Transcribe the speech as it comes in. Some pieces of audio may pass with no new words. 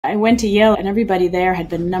I went to Yale and everybody there had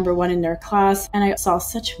been #1 in their class, and I saw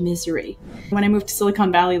such misery. When I moved to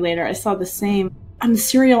Silicon Valley later, I saw the same. I'm a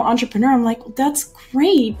serial entrepreneur. I'm like, well, that's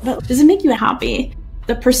great, but does it make you happy?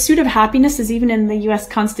 The pursuit of happiness is even in the US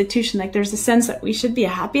Constitution. Like, there's a sense that we should be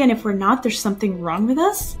happy, and if we're not, there's something wrong with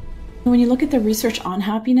us. When you look at the research on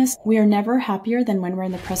happiness, we are never happier than when we're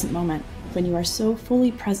in the present moment, when you are so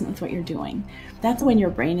fully present with what you're doing. That's when your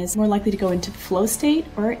brain is more likely to go into flow state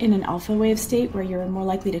or in an alpha wave state where you're more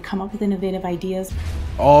likely to come up with innovative ideas.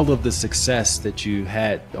 All of the success that you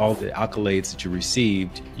had, all the accolades that you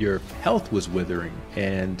received, your health was withering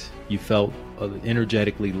and you felt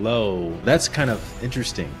energetically low. That's kind of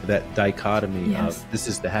interesting, that dichotomy of this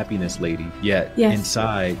is the happiness lady, yet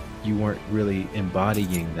inside you weren't really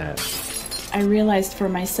embodying that. I realized for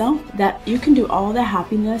myself that you can do all the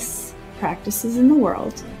happiness practices in the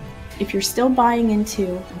world. If you're still buying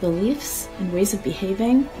into beliefs and ways of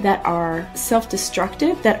behaving that are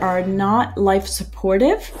self-destructive, that are not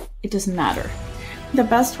life-supportive, it doesn't matter. The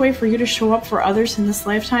best way for you to show up for others in this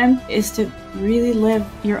lifetime is to really live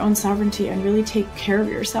your own sovereignty and really take care of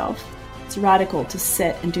yourself. It's radical to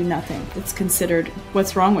sit and do nothing. It's considered,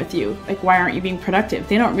 what's wrong with you? Like, why aren't you being productive?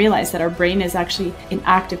 They don't realize that our brain is actually in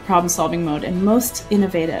active problem-solving mode and most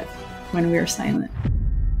innovative when we are silent.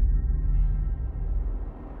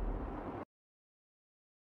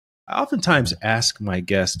 I oftentimes ask my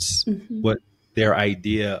guests what their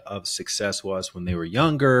idea of success was when they were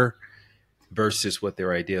younger versus what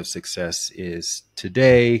their idea of success is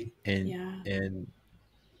today. And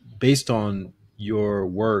based on your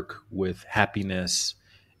work with happiness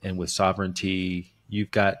and with sovereignty,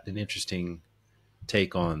 you've got an interesting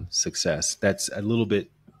take on success. That's a little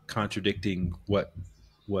bit contradicting what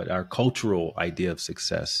our cultural idea of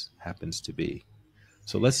success happens to be.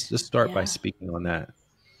 So let's just start by speaking on that.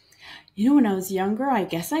 You know, when I was younger, I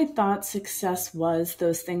guess I thought success was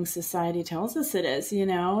those things society tells us it is, you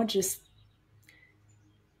know, just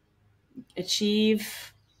achieve,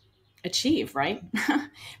 right?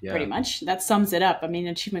 Pretty much. That sums it up. I mean,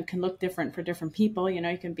 achievement can look different for different people. You know,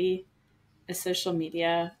 you can be a social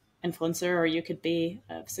media influencer, or you could be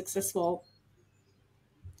a successful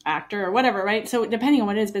actor or whatever, right? So depending on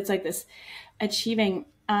what it is, but it's like this achieving.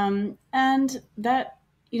 And that,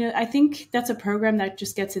 you know, I think that's a program that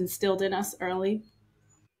just gets instilled in us early.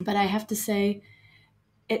 But I have to say,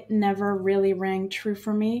 it never really rang true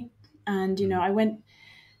for me. And, you know, I went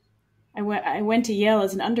to Yale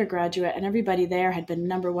as an undergraduate, and everybody there had been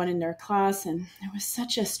 #1 in their class, and there was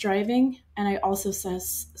such a striving. And I also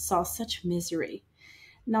saw such misery,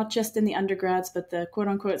 not just in the undergrads, but the quote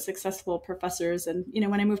unquote successful professors. And, you know,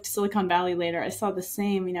 when I moved to Silicon Valley later, I saw the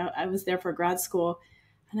same. You know, I was there for grad school,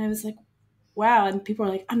 and I was like, wow. And people are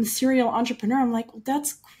like, I'm a serial entrepreneur. I'm like, well,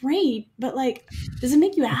 that's great. But like, does it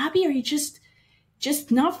make you happy? Or are you just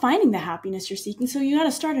not finding the happiness you're seeking? So you got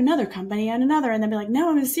to start another company and another, and then be like,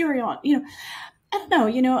 no, I'm a serial, you know, I don't know,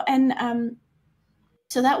 you know? And,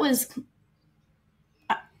 so that was,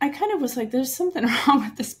 I kind of was like, there's something wrong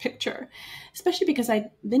with this picture, especially because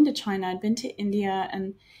I'd been to China, I'd been to India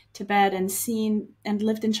and Tibet and seen and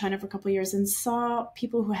lived in China for a couple of years and saw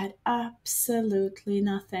people who had absolutely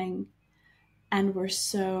nothing and were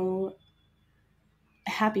so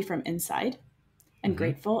happy from inside and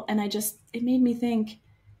grateful. And it made me think,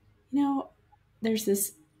 you know, there's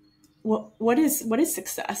this, what is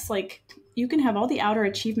success? Like, you can have all the outer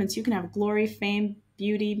achievements, you can have glory, fame,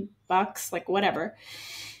 beauty, bucks, like whatever,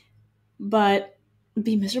 but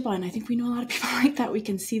be miserable. And I think we know a lot of people like that. We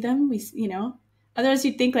can see them, you know, otherwise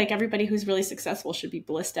you'd think like everybody who's really successful should be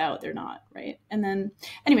blissed out. They're not, right? And then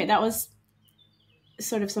anyway, that was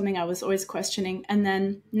sort of something I was always questioning. And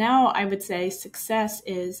then now I would say success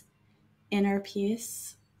is inner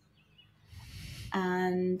peace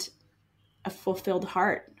and a fulfilled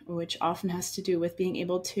heart, which often has to do with being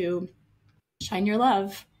able to shine your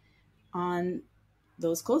love on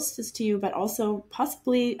those closest to you, but also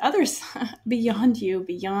possibly others beyond you,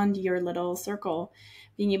 beyond your little circle,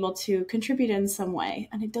 being able to contribute in some way.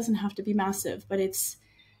 And it doesn't have to be massive, but it's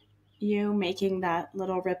you making that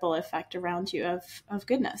little ripple effect around you of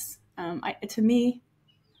goodness. To me,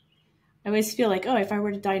 I always feel like, oh, if I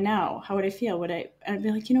were to die now, how would I feel? I'd be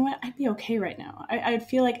like, you know what? I'd be okay right now. I'd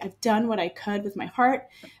feel like I've done what I could with my heart,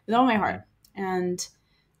 with all my heart. And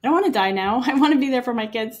I don't want to die now. I want to be there for my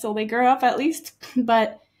kids till they grow up at least.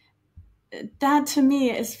 But that to me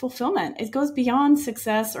is fulfillment. It goes beyond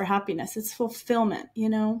success or happiness. It's fulfillment, you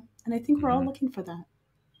know? And I think we're all looking for that.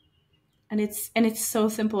 And it's so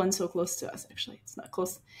simple and so close to us, actually. It's not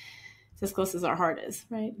close. It's as close as our heart is,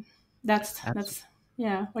 right? That's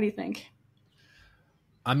yeah. What do you think?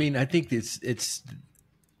 I mean, I think it's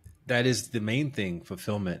that is the main thing,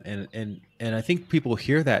 fulfillment. And I think people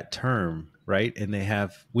hear that term, right? And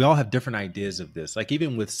we all have different ideas of this. Like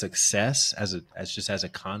even with success as a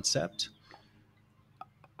concept,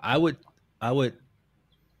 I would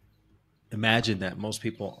imagine that most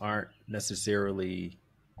people aren't necessarily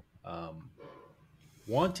um,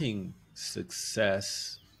 wanting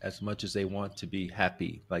success as much as they want to be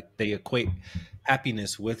happy. Like they equate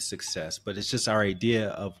happiness with success, but it's just our idea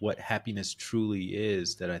of what happiness truly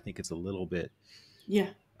is that I think it's a little bit Yeah.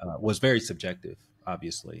 was very subjective,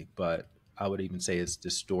 obviously, but I would even say it's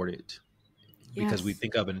distorted because we Yes.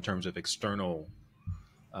 think of it in terms of external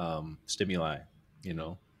stimuli, you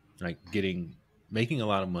know, like making a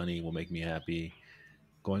lot of money will make me happy.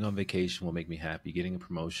 Going on vacation will make me happy. Getting a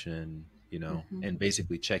promotion, Mm-hmm. and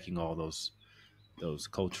basically checking all those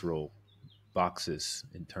cultural boxes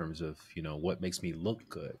in terms of, what makes me look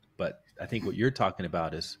good. But I think what you're talking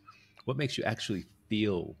about is what makes you actually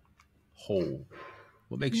feel whole.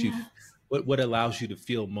 What makes you, Yes. what allows you to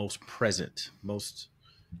feel most present, most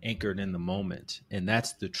anchored in the moment. And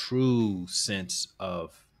that's the true sense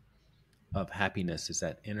of happiness, is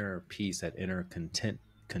that inner peace, that inner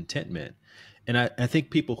contentment. And I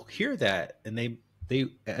think people hear that and I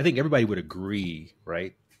think everybody would agree,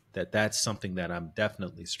 right? That that's something that I'm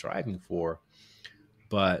definitely striving for.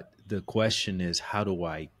 But the question is, how do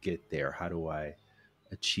I get there? How do I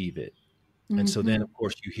achieve it? And so then Mm-hmm. of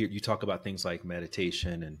course you talk about things like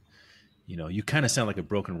meditation, and you kind of sound like a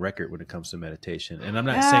broken record when it comes to meditation. And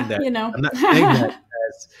Yeah, you know. I'm not saying that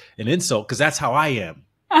as an insult, because that's how I am.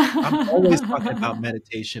 I'm always talking about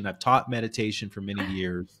meditation. I've taught meditation for many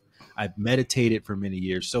years. I've meditated for many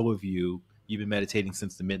years. So have you. You've been meditating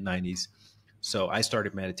since the mid 90s. So I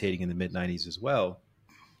started meditating in the mid 90s as well.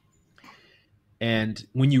 And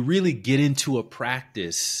when you really get into a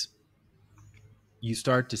practice, you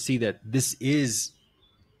start to see that this is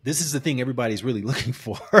the thing everybody's really looking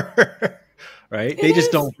for. Right? It They just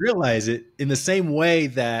is. don't realize it, in the same way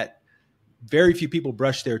that very few people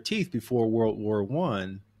brushed their teeth before World War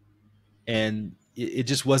I, and it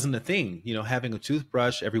just wasn't a thing. Having a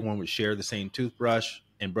toothbrush, everyone would share the same toothbrush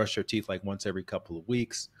and brush their teeth like once every couple of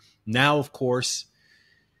weeks. Now, of course,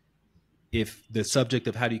 if the subject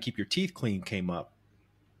of how do you keep your teeth clean came up,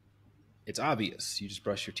 it's obvious. You just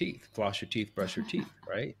brush your teeth, floss your teeth, brush your teeth,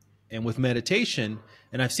 right? And with meditation,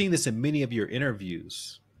 and I've seen this in many of your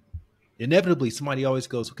interviews, inevitably somebody always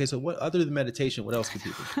goes, okay, so what other than meditation, what else can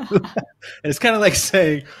people do? And it's kind of like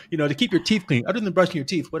saying, to keep your teeth clean, other than brushing your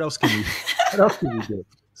teeth, what else can we do?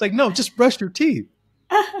 It's like, no, just brush your teeth.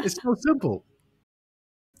 It's so simple.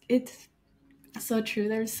 It's so true.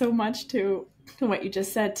 There's so much to what you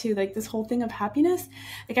just said too. Like this whole thing of happiness.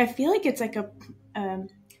 Like I feel like it's like um,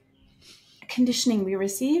 conditioning we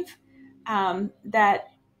receive that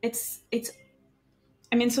it's.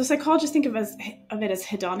 I mean, so psychologists think of it as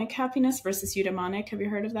hedonic happiness versus eudaimonic. Have you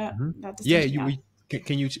heard of that Mhm. that Yeah, distinction? Yeah.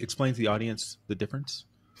 can you explain to the audience the difference?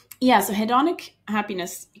 Yeah, so hedonic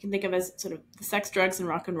happiness you can think of as sort of the sex, drugs, and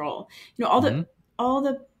rock and roll. All the Hmm. all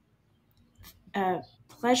the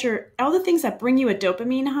pleasure, all the things that bring you a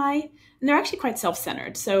dopamine high, and they're actually quite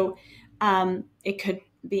self-centered. So it could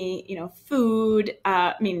be, food.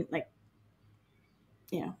 I mean, like,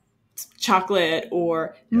 you know, chocolate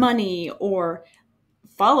or Yeah. money or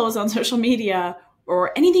follows on social media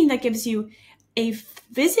or anything that gives you a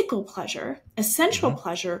physical pleasure, a sensual Hmm.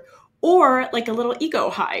 pleasure, or like a little ego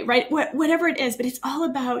high, right? Whatever it is, but it's all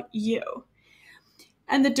about you.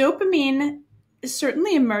 And the dopamine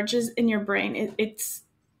certainly emerges in your brain. It's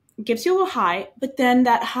gives you a little high, but then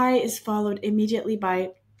that high is followed immediately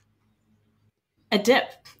by a dip,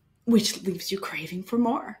 which leaves you craving for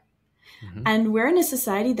more. Hmm. And we're in a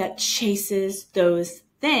society that chases those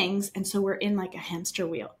things. And so we're in like a hamster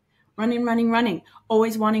wheel, running, running, running,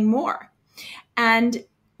 always wanting more. And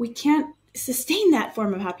we can't sustain that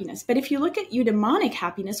form of happiness. But if you look at eudaimonic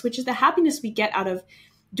happiness, which is the happiness we get out of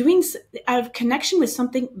connection with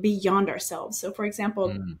something beyond ourselves. So, for example,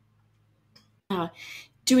 Mm.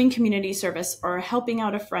 doing community service or helping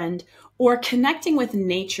out a friend or connecting with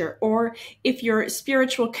nature, or if you're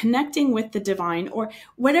spiritual, connecting with the divine, or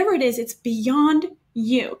whatever it is, it's beyond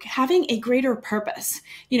you, having a greater purpose,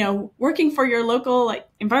 working for your local like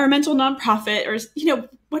environmental nonprofit, or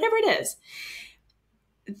whatever it is,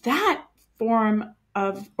 that form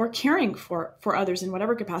of, or caring for others in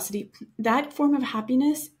whatever capacity, that form of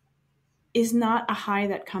happiness is not a high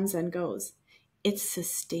that comes and goes. It's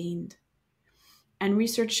sustained. And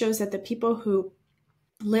research shows that the people who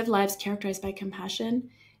live lives characterized by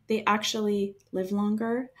compassion, they actually live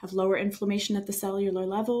longer, have lower inflammation at the cellular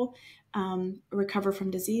level, recover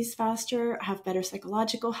from disease faster, have better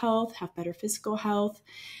psychological health, have better physical health.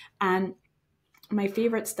 And my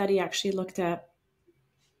favorite study actually looked at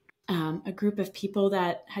a group of people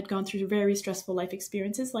that had gone through very stressful life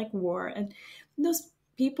experiences like war. And those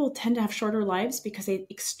people tend to have shorter lives because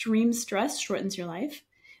extreme stress shortens your life.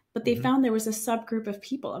 But they found there was a subgroup of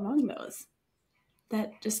people among those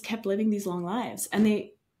that just kept living these long lives. And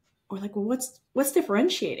they were like, well, what's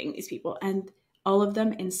differentiating these people? And all of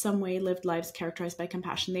them in some way lived lives characterized by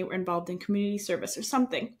compassion. They were involved in community service or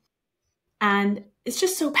something. And it's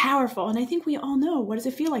just so powerful. And I think we all know, what does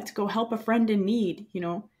it feel like to go help a friend in need? You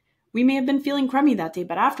know, we may have been feeling crummy that day,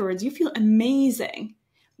 but afterwards you feel amazing.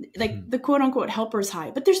 Like the quote unquote helper's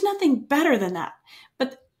high, but there's nothing better than that.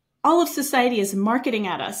 But all of society is marketing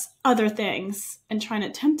at us other things and trying to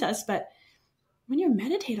tempt us. But when you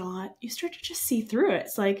meditate a lot, you start to just see through it.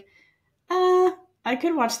 It's like, I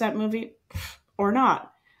could watch that movie or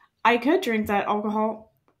not. I could drink that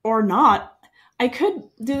alcohol or not. I could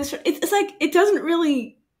do this. It's like, it doesn't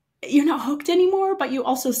really, you're not hooked anymore, but you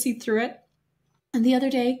also see through it. And the other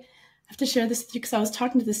day, I have to share this with you because I was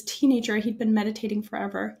talking to this teenager. He'd been meditating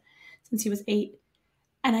forever, since he was 8.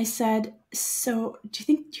 And I said, so do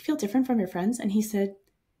you feel different from your friends? And he said,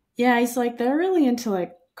 yeah, he's like, they're really into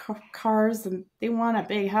like cars and they want a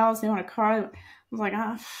big house. They want a car. I was like,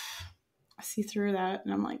 I see through that.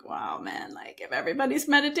 And I'm like, wow, man, like if everybody's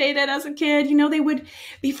meditated as a kid, you know, they would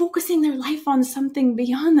be focusing their life on something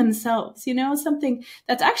beyond themselves, you know, something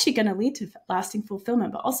that's actually going to lead to lasting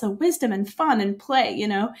fulfillment, but also wisdom and fun and play, you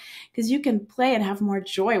know, because you can play and have more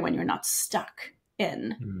joy when you're not stuck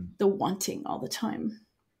in the wanting all the time.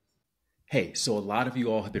 Hey, so a lot of you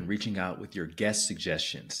all have been reaching out with your guest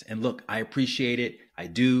suggestions. And look, I appreciate it. I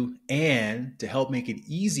do. And to help make it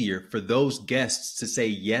easier for those guests to say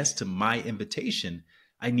yes to my invitation,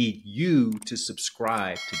 I need you to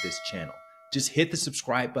subscribe to this channel. Just hit the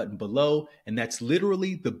subscribe button below. And that's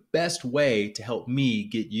literally the best way to help me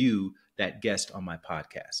get you that guest on my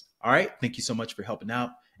podcast. All right. Thank you so much for helping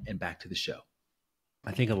out, and back to the show.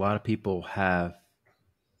 I think a lot of people have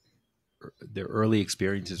their early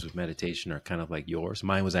experiences with meditation are kind of like yours.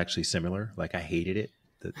 Mine was actually similar. Like I hated it.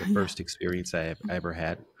 The first experience I ever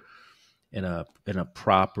had in a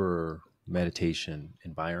proper meditation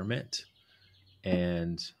environment.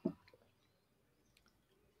 And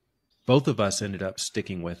both of us ended up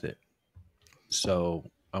sticking with it. So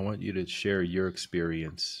I want you to share your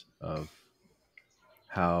experience of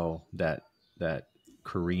how that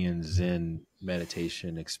Korean Zen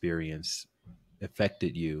meditation experience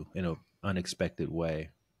affected you in an unexpected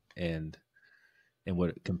way, and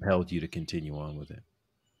what compelled you to continue on with it.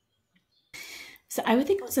 So I would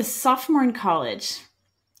think it was a sophomore in college,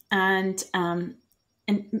 and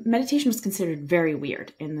meditation was considered very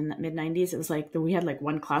weird in the mid-90s. It was like we had like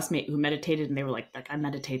one classmate who meditated, and they were like, that guy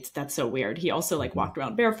meditates. That's so weird. He also like walked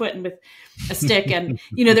around barefoot and with a stick, and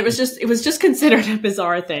you know, it was just considered a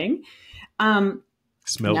bizarre thing.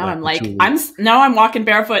 Smelled now like I'm walking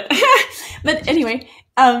barefoot. But anyway,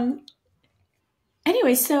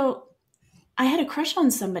 so I had a crush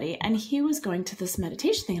on somebody, and he was going to this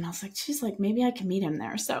meditation thing, and I was like, she's like, maybe I can meet him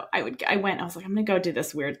there. So I went, I was like, I'm going to go do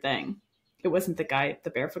this weird thing. It wasn't the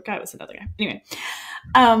barefoot guy, it was another guy. Anyway.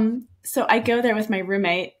 So I go there with my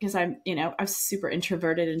roommate because I'm super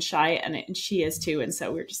introverted and shy, and she is too. And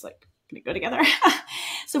so we were just like, going to go together.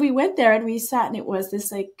 So we went there and we sat, and it was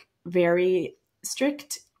this like very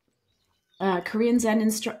strict Korean Zen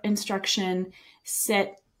instruction,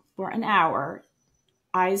 sit for an hour,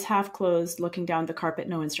 eyes half closed, looking down the carpet,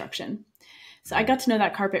 no instruction. So I got to know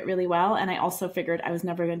that carpet really well. And I also figured I was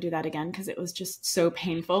never going to do that again because it was just so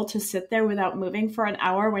painful to sit there without moving for an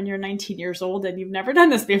hour when you're 19 years old and you've never done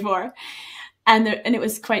this before. And it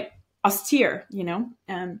was quite austere, you know?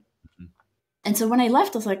 And so when I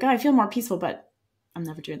left, I was like, oh, I feel more peaceful, but I'm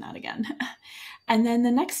never doing that again. And then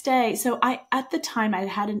the next day, so at the time I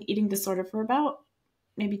had an eating disorder for about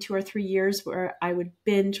maybe 2 or 3 years where I would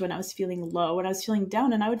binge when I was feeling low, when I was feeling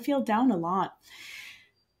down, and I would feel down a lot.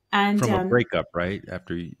 And from a breakup, right?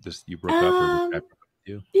 After you broke up, or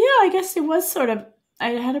you? Yeah, I guess it was sort of, I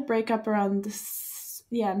had a breakup around this,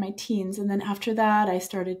 my teens. And then after that, I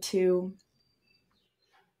started to,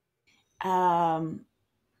 I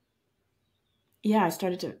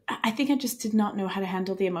think I just did not know how to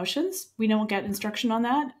handle the emotions. We don't get instruction on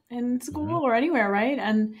that in school or anywhere, right?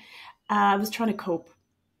 And I was trying to cope.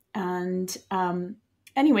 And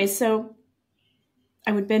anyway, so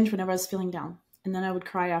I would binge whenever I was feeling down. And then I would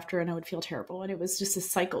cry after, and I would feel terrible. And it was just a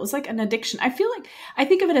cycle. It was like an addiction. I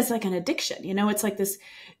think of it as like an addiction. You know, it's like this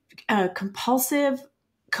compulsive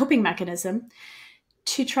coping mechanism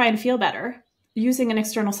to try and feel better. using an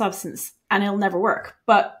external substance and it'll never work.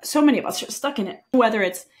 But so many of us are stuck in it, whether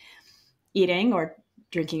it's eating or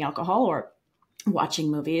drinking alcohol or watching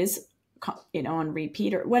movies, on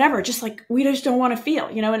repeat or whatever. Just like, we just don't want to feel,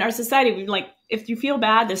 in our society, we like, if you feel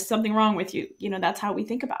bad, there's something wrong with you. That's how we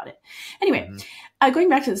think about it. Anyway, going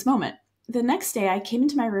back to this moment, the next day I came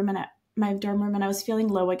into my room my dorm room, and I was feeling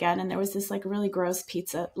low again. And there was this like really gross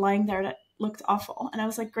pizza lying there that looked awful. And I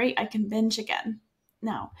was like, great, I can binge again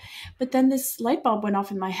now. But then this light bulb went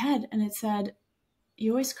off in my head and it said,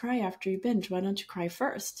 you always cry after you binge. Why don't you cry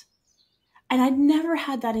first? And I'd never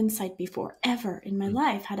had that insight before, ever in my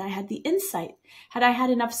life. Had I had the insight, had I had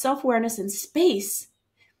enough self-awareness and space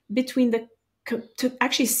between to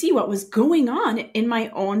actually see what was going on in my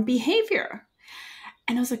own behavior.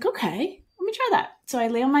 And I was like, okay, let me try that. So I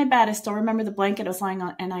lay on my bed. I still remember the blanket I was lying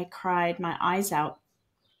on, and I cried my eyes out.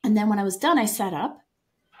 And then when I was done, I sat up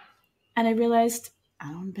and I realized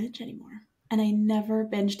I don't binge anymore. And I never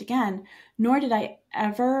binged again, nor did I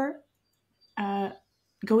ever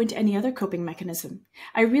go into any other coping mechanism.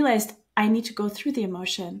 I realized I need to go through the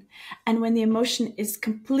emotion. And when the emotion is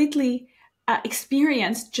completely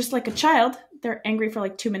experienced, just like a child, they're angry for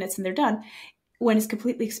like 2 minutes and they're done. When it's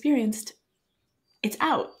completely experienced, it's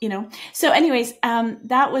out, So anyways,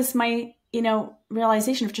 that was my,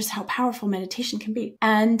 realization of just how powerful meditation can be.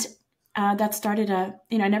 And that started I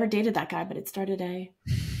never dated that guy, but it started a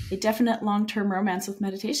definite long-term romance with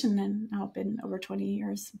meditation. And now it's been over 20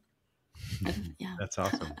 years. Yeah. That's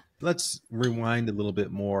awesome. Let's rewind a little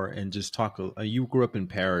bit more and just talk. You grew up in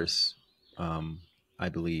Paris, I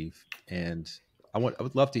believe, and I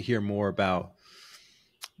would love to hear more about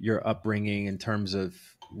your upbringing in terms of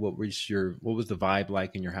what was the vibe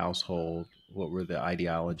like in your household? What were the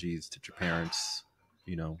ideologies that your parents,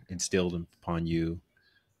 instilled upon you?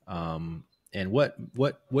 And what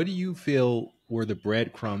do you feel were the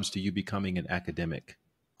breadcrumbs to you becoming an academic?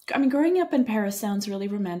 I mean, growing up in Paris sounds really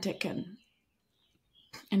romantic and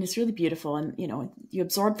it's really beautiful. And, you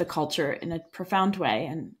absorb the culture in a profound way.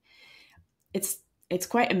 And it's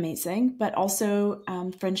quite amazing. But also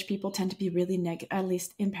French people tend to be really negative, at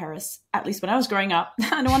least in Paris, at least when I was growing up.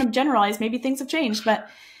 I don't want to generalize. Maybe things have changed, but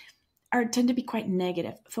tend to be quite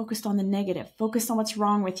negative, focused on the negative, focused on what's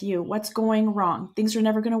wrong with you, what's going wrong. Things are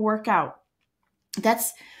never going to work out. And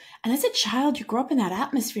as a child, you grow up in that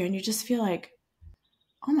atmosphere and you just feel like,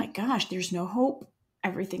 oh my gosh, there's no hope.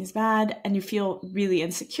 Everything's bad. And you feel really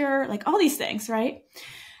insecure, like all these things. Right.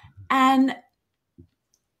 And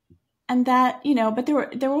that, but there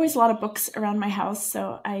were always a lot of books around my house.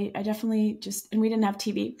 So I definitely and we didn't have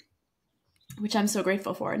TV, which I'm so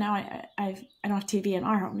grateful for. Now I don't have TV in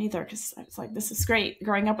our home either, because I was like, this is great.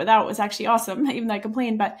 Growing up without was actually awesome, even though I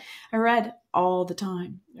complained, but I read all the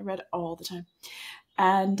time.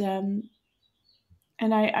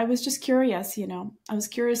 And I was just curious, I was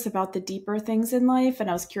curious about the deeper things in life, and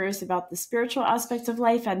I was curious about the spiritual aspects of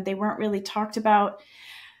life, and they weren't really talked about.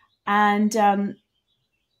 And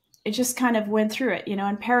it just kind of went through it,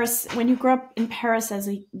 in Paris. When you grow up in Paris as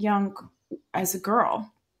a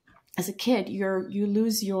girl, as a kid, you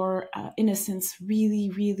lose your innocence really,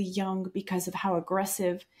 really young because of how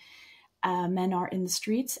aggressive men are in the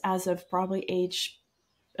streets as of probably age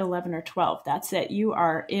 11 or 12. That's it. You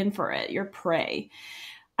are in for it. You're prey.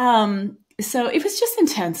 So it was just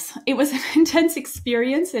intense. It was an intense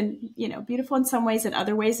experience, and, beautiful in some ways. In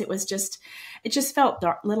other ways, it just felt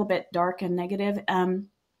a little bit dark and negative.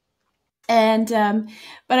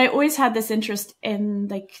 But I always had this interest in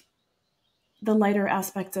like the lighter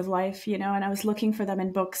aspects of life, and I was looking for them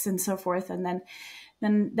in books and so forth. And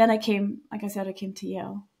then I came, like I said, I came to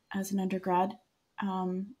Yale as an undergrad.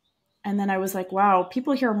 And then I was like, wow,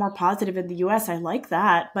 people here are more positive in the US. I like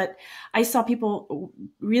that. But I saw people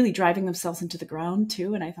really driving themselves into the ground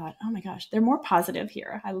too. And I thought, oh my gosh, they're more positive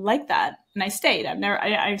here. I like that. And I stayed.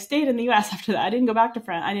 I stayed in the US after that. I didn't go back to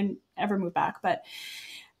France. I didn't ever move back. But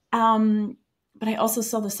I also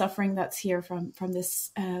saw the suffering that's here from this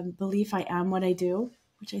belief I am what I do,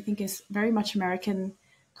 which I think is very much American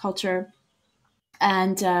culture.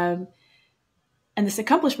 And this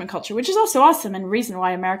accomplishment culture, which is also awesome and reason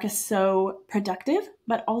why America is so productive,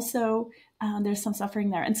 but also there's some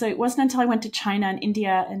suffering there. And so it wasn't until I went to China and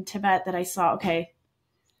India and Tibet that I saw, okay,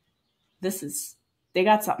 they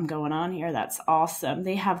got something going on here. That's awesome.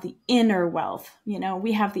 They have the inner wealth.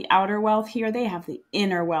 We have the outer wealth here. They have the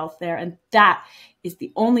inner wealth there. And that is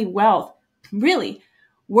the only wealth really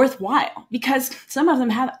worthwhile, because some of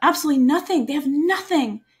them have absolutely nothing. They have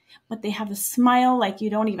nothing. But they have a smile like you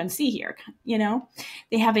don't even see here,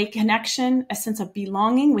 They have a connection, a sense of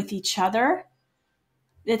belonging with each other.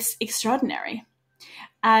 It's extraordinary.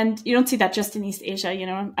 And you don't see that just in East Asia. You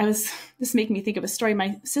know, this making me think of a story.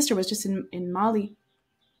 My sister was just in Mali,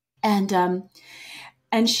 and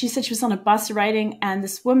she said she was on a bus riding, and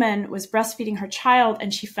this woman was breastfeeding her child,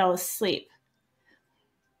 and she fell asleep.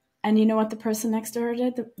 And you know what the person next to her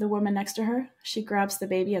did? The woman next to her, she grabs the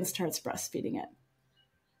baby and starts breastfeeding it.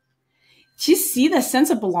 Do you see the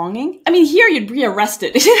sense of belonging? I mean, here you'd be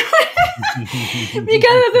arrested because of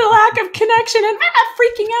the lack of connection and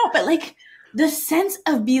freaking out. But like the sense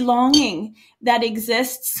of belonging that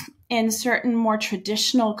exists in certain more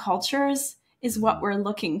traditional cultures is what we're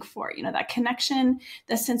looking for. You know, that connection,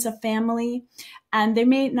 the sense of family. And they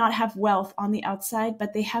may not have wealth on the outside,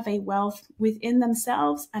 but they have a wealth within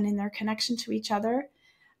themselves and in their connection to each other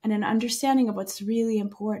and an understanding of what's really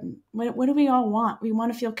important. What do we all want? We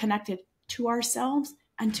want to feel connected to ourselves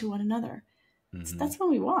and to one another. Mm-hmm. So that's what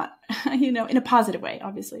we want, you know, in a positive way,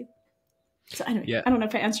 obviously. So anyway, yeah. I don't know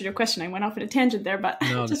if I answered your question. I went off on a tangent there, but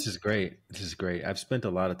no, this is great. This is great. I've spent a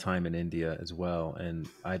lot of time in India as well, and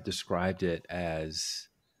I've described it as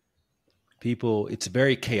people. It's a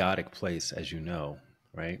very chaotic place, as you know,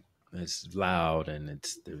 right? It's loud, and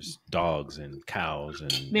there's dogs and cows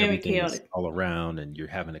and very everything chaotic all around, and you're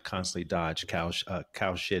having to constantly dodge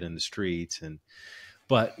cow shit in the streets.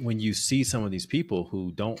 But when you see some of these people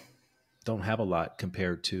who don't have a lot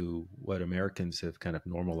compared to what Americans have kind of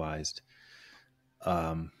normalized.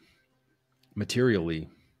 Materially,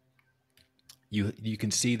 you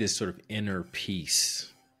can see this sort of inner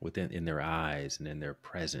peace in their eyes and in their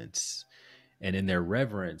presence and in their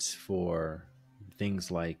reverence for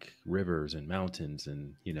things like rivers and mountains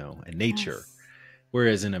and, you know, and nature. Yes.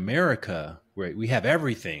 Whereas in America, where we have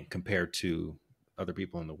everything compared to other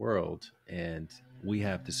people in the world, and we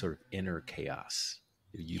have this sort of inner chaos.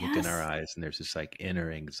 You look in our eyes and there's this like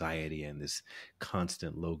inner anxiety and this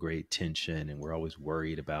constant low grade tension. And we're always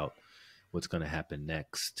worried about what's going to happen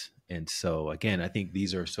next. And so again, I think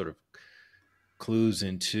these are sort of clues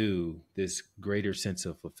into this greater sense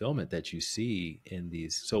of fulfillment that you see in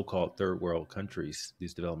these so-called third world countries,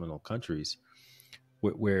 these developmental countries,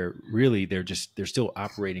 where really they're still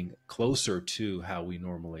operating closer to how we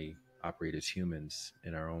normally operate as humans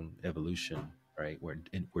in our own evolution. Right,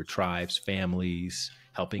 we're tribes, families,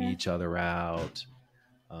 helping each other out,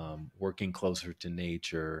 working closer to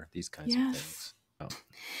nature, these kinds of things. Oh.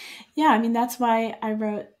 Yeah, I mean, that's why I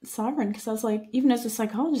wrote Sovereign, because I was like, even as a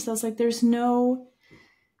psychologist, I was like, there's no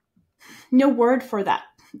word for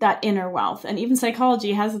that inner wealth. And even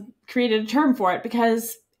psychology has created a term for it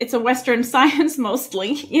because it's a Western science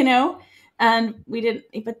mostly, you know, and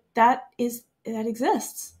but that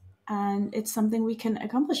exists. And it's something we can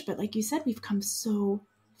accomplish. But like you said, we've come so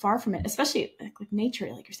far from it, especially like nature,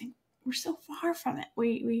 like you're saying, we're so far from it.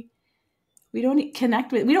 We don't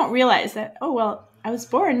connect with, we don't realize that, oh, well, I was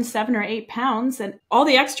born 7 or 8 pounds and all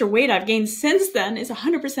the extra weight I've gained since then is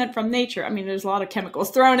 100% from nature. I mean, there's a lot of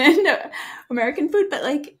chemicals thrown into American food, but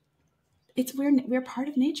like we're part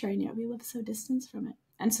of nature and yet we live so distant from it.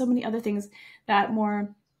 And so many other things, that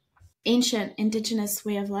more ancient indigenous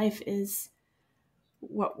way of life is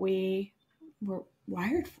what we were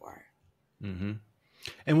wired for. Mm-hmm.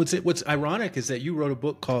 And what's ironic is that you wrote a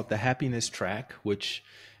book called The Happiness Track, which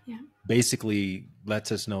basically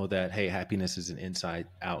lets us know that, hey, happiness is an inside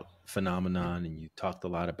out phenomenon. And you talked a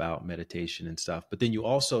lot about meditation and stuff. But then you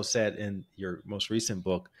also said in your most recent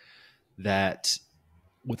book that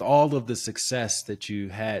with all of the success that you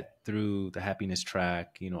had through the Happiness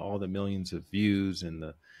Track, you know, all the millions of views and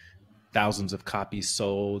the thousands of copies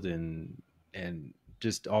sold and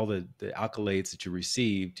just all the accolades that you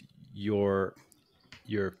received, your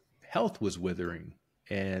health was withering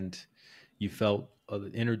and you felt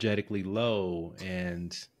energetically low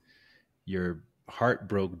and your heart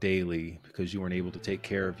broke daily because you weren't able to take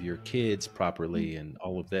care of your kids properly and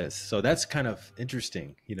all of this. So that's kind of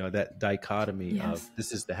interesting, you know, that dichotomy of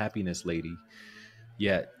this is the happiness lady,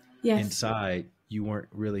 yet inside you weren't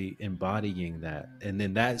really embodying that. And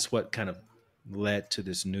then that's what kind of led to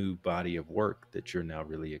this new body of work that you're now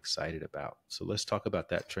really excited about. So let's talk about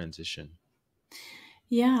that transition.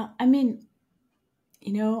 Yeah. I mean,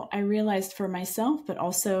 you know, I realized for myself, but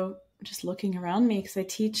also just looking around me, because I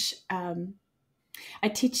teach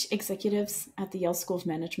executives at the Yale School of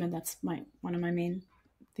Management. That's one of my main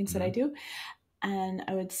things that I do. And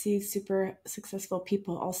I would see super successful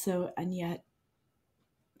people also, and yet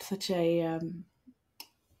such a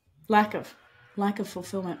lack of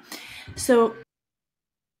fulfillment. So,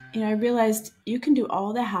 you know, I realized you can do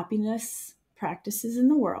all the happiness practices in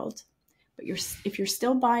the world, but if you're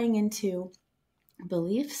still buying into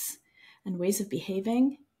beliefs and ways of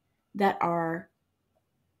behaving that are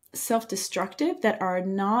self-destructive, that are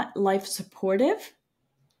not life supportive,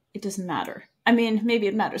 it doesn't matter. I mean, maybe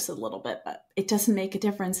it matters a little bit, but it doesn't make a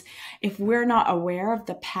difference if we're not aware of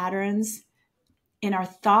the patterns in our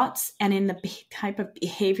thoughts and in the type of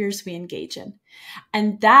behaviors we engage in.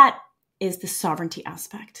 And that is the sovereignty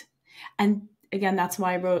aspect. And again, that's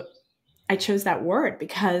why I chose that word,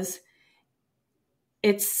 because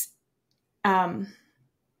it's,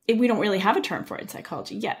 we don't really have a term for it in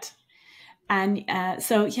psychology yet. And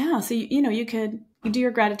so you could do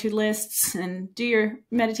your gratitude lists and do your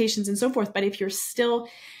meditations and so forth. But if you're still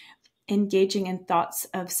engaging in thoughts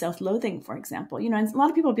of self-loathing, for example, and a lot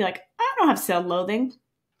of people will be like, I don't have self-loathing.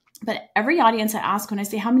 But every audience I ask, when I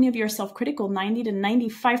say, how many of you are self-critical, 90 to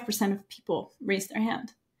 95% of people raise their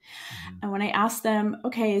hand. Mm-hmm. And when I ask them,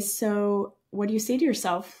 okay, so what do you say to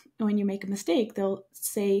yourself when you make a mistake? They'll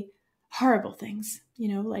say horrible things,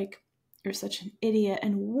 like, you're such an idiot,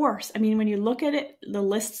 and worse. I mean, when you look at it, the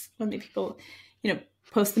lists, when the people,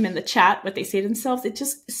 post them in the chat, what they say to themselves, it's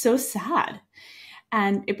just so sad.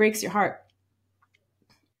 And it breaks your heart.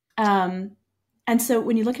 And so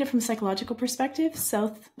when you look at it from a psychological perspective,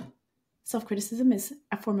 self-criticism is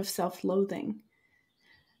a form of self-loathing.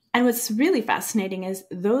 And what's really fascinating is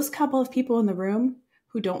those couple of people in the room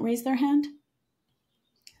who don't raise their hand,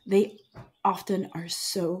 they often are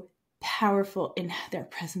so powerful, in their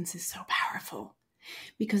presence is so powerful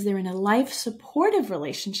because they're in a life supportive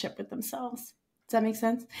relationship with themselves. Does that make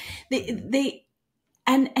sense?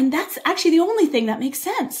 And that's actually the only thing that makes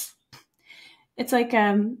sense. It's like,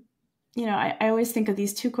 I always think of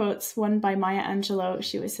these two quotes, one by Maya Angelou.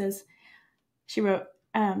 She wrote,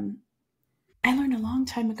 I learned a long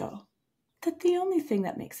time ago that the only thing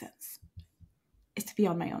that makes sense is to be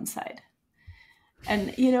on my own side.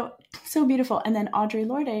 And, so beautiful. And then Audre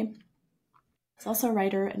Lorde is also a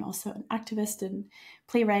writer and also an activist and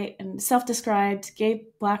playwright and self-described gay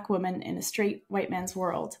Black woman in a straight white man's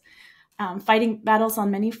world, fighting battles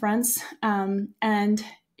on many fronts. And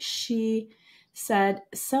she said,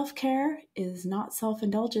 self-care is not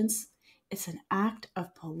self-indulgence. It's an act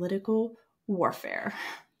of political warfare.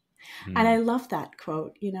 And I love that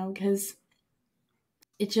quote, because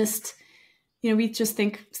it just, we just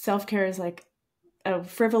think self-care is like a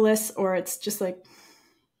frivolous, or it's just like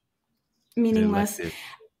meaningless. Elective,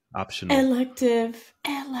 optional. Elective.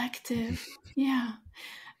 Yeah.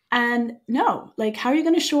 And no, like, how are you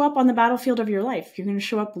going to show up on the battlefield of your life? You're going to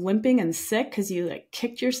show up limping and sick because you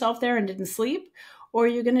kicked yourself there and didn't sleep? Or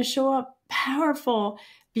you're going to show up powerful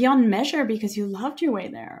beyond measure because you loved your way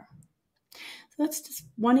there? So that's just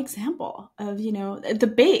one example of,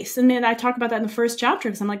 the base. And then I talk about that in the first chapter,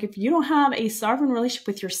 because I'm like, if you don't have a sovereign relationship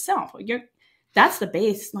with yourself, that's the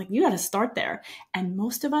base. Like, you got to start there. And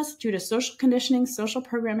most of us, due to social conditioning, social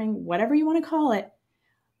programming, whatever you want to call it,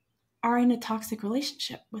 are in a toxic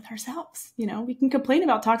relationship with ourselves. We can complain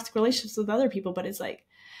about toxic relationships with other people, but it's like,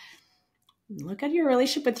 look at your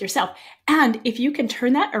relationship with yourself. And if you can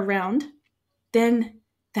turn that around, then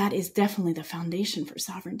that is definitely the foundation for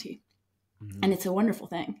sovereignty. Mm-hmm. And it's a wonderful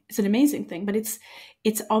thing. It's an amazing thing, but it's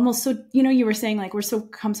almost so, you were saying, like, we're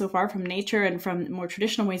come so far from nature and from more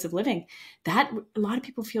traditional ways of living, that a lot of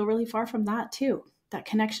people feel really far from that too, that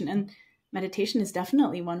connection. And meditation is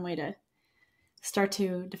definitely one way to start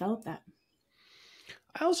to develop that.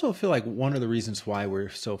 I also feel like one of the reasons why we're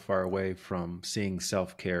so far away from seeing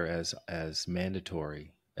self-care as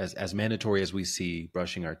mandatory, as mandatory as we see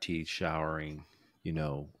brushing our teeth, showering,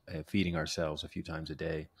 feeding ourselves a few times a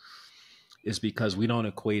day, is because we don't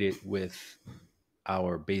equate it with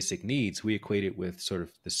our basic needs. We equate it with sort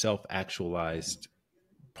of the self-actualized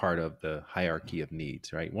part of the hierarchy of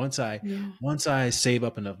needs, right? Once I save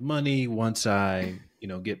up enough money, once I,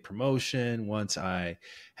 get promotion, once I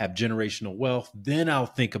have generational wealth, then I'll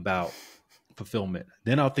think about fulfillment.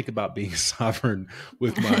 Then I'll think about being sovereign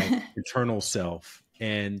with my eternal self.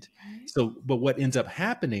 And so, but what ends up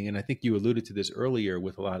happening, and I think you alluded to this earlier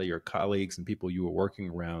with a lot of your colleagues and people you were working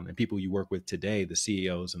around and people you work with today, the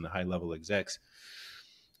CEOs and the high level execs,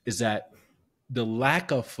 is that the lack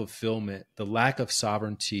of fulfillment, the lack of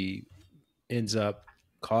sovereignty ends up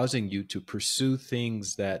causing you to pursue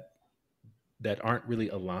things that aren't really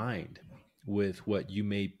aligned with what you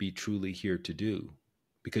may be truly here to do,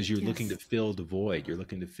 because you're looking to fill the void. You're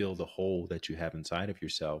looking to fill the hole that you have inside of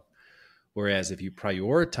yourself. Whereas if you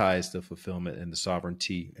prioritize the fulfillment and the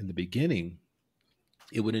sovereignty in the beginning,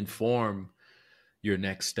 it would inform your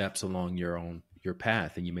next steps along your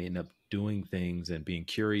path. And you may end up doing things and being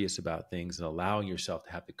curious about things and allowing yourself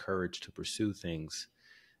to have the courage to pursue things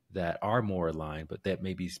that are more aligned, but that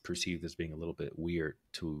may be perceived as being a little bit weird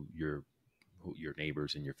to your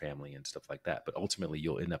neighbors and your family and stuff like that. But ultimately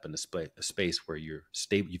you'll end up in a space where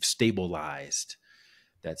you've stabilized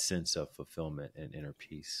that sense of fulfillment and inner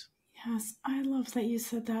peace. Yes, I love that you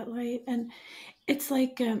said that, Light. And it's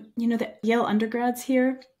like, the Yale undergrads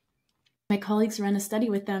here, my colleagues ran a study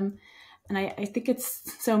with them. And I think it's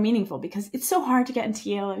so meaningful because it's so hard to get into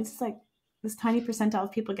Yale. It's just like this tiny percentile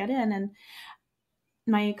of people get in. And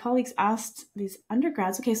my colleagues asked these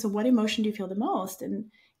undergrads, okay, so what emotion do you feel the most? And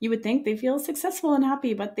you would think they feel successful and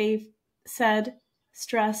happy, but they said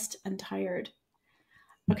stressed and tired.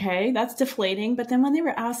 Okay, that's deflating. But then when they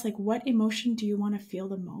were asked, like, what emotion do you want to feel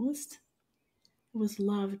the most? It was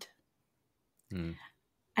loved. And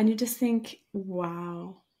you just think,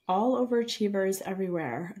 wow, all overachievers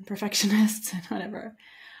everywhere, and perfectionists and whatever,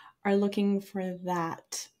 are looking for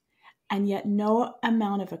that. And yet no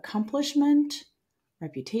amount of accomplishment,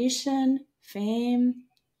 reputation, fame,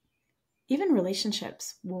 even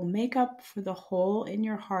relationships will make up for the hole in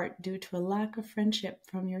your heart due to a lack of friendship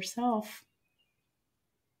from yourself.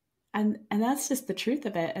 And that's just the truth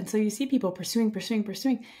of it. And so you see people pursuing.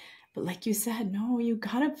 But like you said, no, you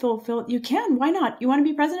got to fulfill. You can. Why not? You want to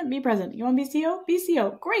be president? Be president. You want to be CEO? Be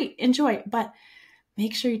CEO. Great. Enjoy. But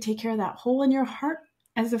make sure you take care of that hole in your heart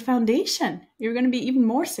as a foundation. You're going to be even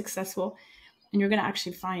more successful, and you're going to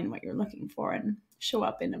actually find what you're looking for and show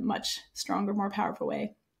up in a much stronger, more powerful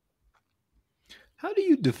way. How do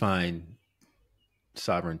you define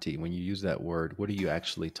sovereignty? When you use that word, what are you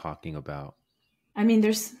actually talking about? I mean,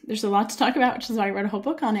 there's a lot to talk about, which is why I wrote a whole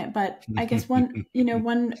book on it. But I guess one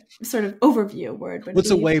sort of overview word would What's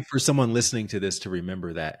be, a way for someone listening to this to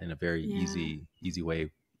remember that in a very easy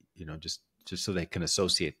way, just so they can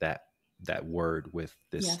associate that word with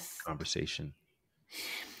this conversation?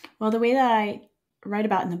 Well, the way that I write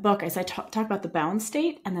about in the book is I talk about the bound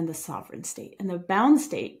state and then the sovereign state. And the bound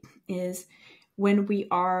state is when we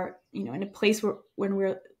are, in a place where when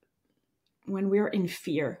we're in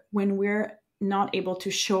fear, when we're not able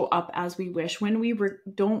to show up as we wish, when we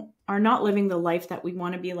are not living the life that we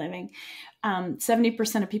want to be living.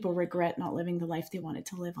 70% of people regret not living the life they wanted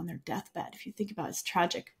to live on their deathbed. If you think about it, it's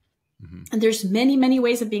tragic. Mm-hmm. And there's many, many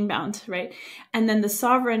ways of being bound, right? And then the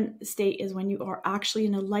sovereign state is when you are actually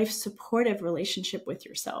in a life supportive relationship with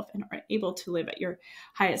yourself and are able to live at your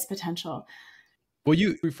highest potential. Well,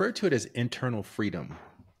 you refer to it as internal freedom.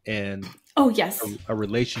 And a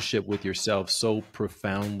relationship with yourself so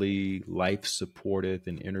profoundly life supportive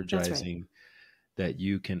and energizing that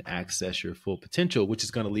you can access your full potential, which is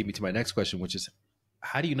going to lead me to my next question, which is,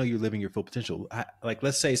 how do you know you're living your full potential? Like,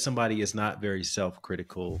 let's say somebody is not very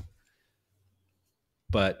self-critical,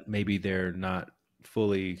 but maybe they're not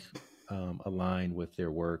fully aligned with their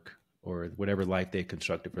work or whatever life they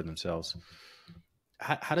constructed for themselves.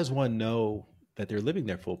 How does one know that they're living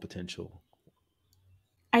their full potential?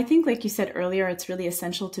 I think, like you said earlier, it's really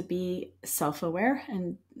essential to be self-aware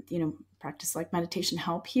and, practice like meditation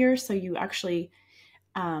help here. So you actually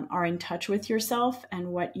are in touch with yourself and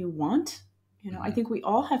what you want. I think we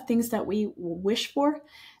all have things that we wish for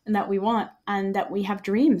and that we want and that we have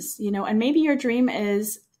dreams, and maybe your dream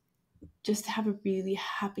is just to have a really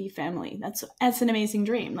happy family. That's an amazing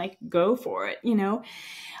dream. Like, go for it,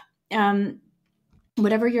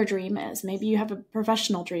 whatever your dream is. Maybe you have a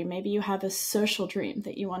professional dream. Maybe you have a social dream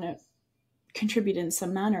that you want to contribute in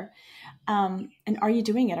some manner. And are you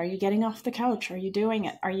doing it? Are you getting off the couch? Are you doing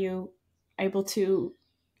it? Are you able to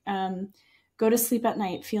go to sleep at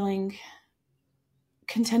night feeling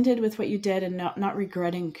contented with what you did and not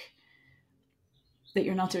regretting that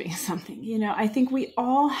you're not doing something? I think we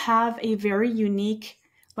all have a very unique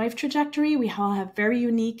life trajectory. We all have very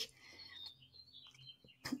unique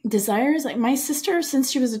desires. Like my sister, since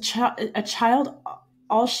she was a child,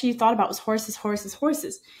 all she thought about was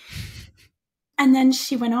horses. And then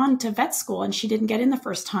she went on to vet school and she didn't get in the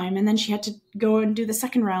first time. And then she had to go and do the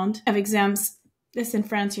second round of exams. This in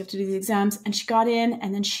France, you have to do the exams. And she got in,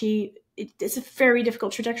 and then it's a very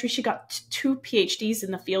difficult trajectory. She got 2 PhDs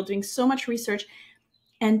in the field, doing so much research.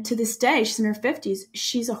 And to this day, she's in her 50s.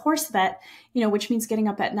 She's a horse vet, which means getting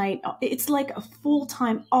up at night. It's like a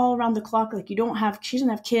full-time, all around the clock. Like she doesn't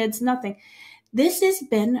have kids, nothing.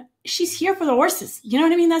 She's here for the horses. You know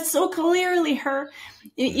what I mean? That's so clearly her.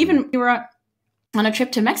 Even we were on a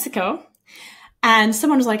trip to Mexico, and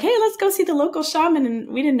someone was like, hey, let's go see the local shaman.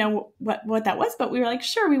 And we didn't know what that was, but we were like,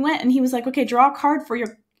 sure, we went. And he was like, okay, draw a card for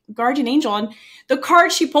your guardian angel. And the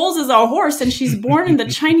card she pulls is a horse, and she's born in the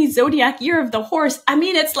Chinese zodiac year of the horse. I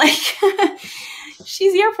mean, it's like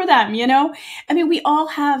she's here for them, I mean, we all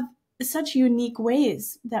have such unique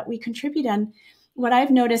ways that we contribute. And what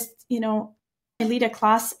I've noticed, I lead a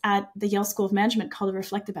class at the Yale School of Management called a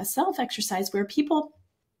Reflect the Best Self exercise, where people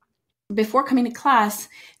before coming to class,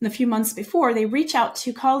 in the few months before, they reach out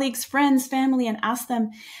to colleagues, friends, family, and ask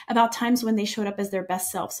them about times when they showed up as their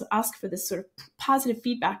best self. So ask for this sort of positive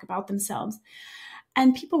feedback about themselves.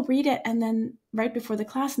 And people read it, and then right before the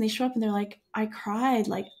class, and they show up and they're like, I cried.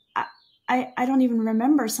 Like, I don't even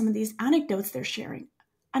remember some of these anecdotes they're sharing.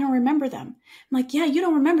 I don't remember them. I'm like, yeah, you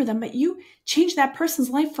don't remember them, but you changed that person's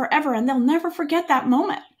life forever, and they'll never forget that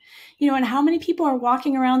moment. You know, and how many people are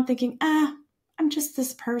walking around thinking, I'm just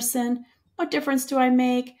this person. What difference do I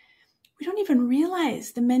make? We don't even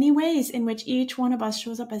realize the many ways in which each one of us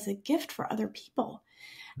shows up as a gift for other people.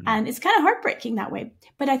 Mm-hmm. And it's kind of heartbreaking that way.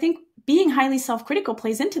 But I think being highly self-critical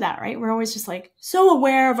plays into that, right? We're always just like so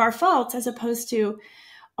aware of our faults, as opposed to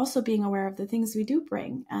also being aware of the things we do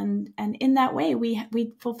bring. And in that way,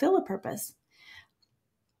 we fulfill a purpose.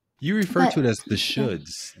 You refer to it as the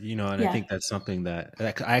shoulds, you know, and I think that's something that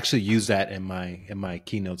I actually use that in my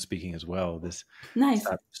keynote speaking as well. This nice.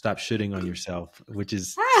 Stop shooting on yourself, which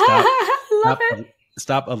is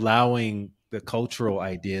stop allowing the cultural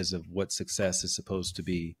ideas of what success is supposed to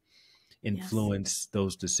be influence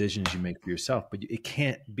those decisions you make for yourself. But it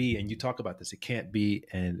can't be, and you talk about this, it can't be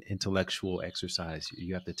an intellectual exercise.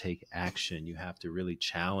 You have to take action. You have to really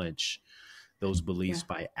challenge those beliefs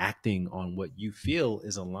by acting on what you feel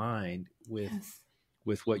is aligned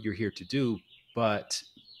with what you're here to do. But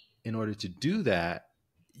in order to do that,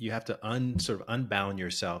 you have to sort of unbound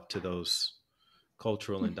yourself to those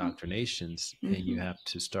cultural indoctrinations, and you have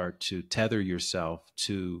to start to tether yourself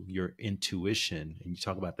to your intuition. And you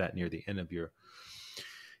talk about that near the end of your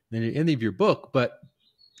book. But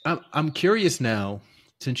I'm curious now,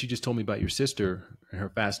 since you just told me about your sister and her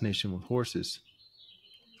fascination with horses,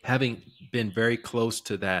 having been very close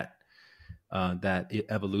to that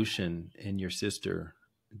evolution in your sister,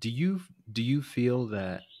 do you feel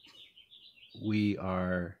that we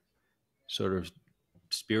are sort of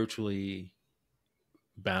spiritually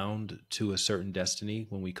bound to a certain destiny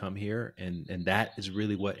when we come here, and that is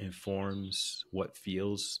really what informs what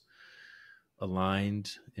feels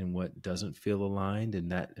aligned and what doesn't feel aligned,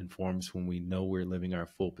 and that informs when we know we're living our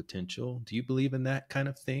full potential? Do you believe in that kind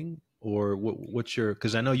of thing? Or what's your,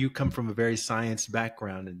 because I know you come from a very science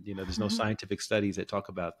background, and you know there's no scientific studies that talk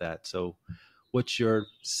about that. So what's your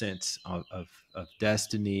sense of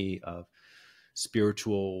destiny, of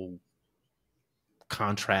spiritual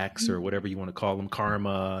contracts, or whatever you want to call them,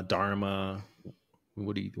 karma, dharma?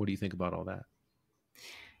 What do you think about all that?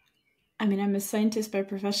 I mean, I'm a scientist by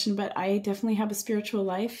profession, but I definitely have a spiritual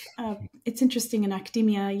life. It's interesting, in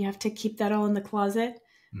academia, you have to keep that all in the closet,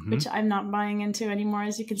 which I'm not buying into anymore.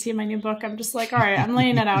 As you can see in my new book, I'm just like, all right, I'm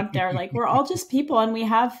laying it out there. Like, we're all just people, and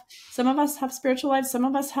some of us have spiritual lives. Some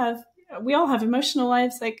of us we all have emotional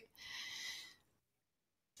lives. Like,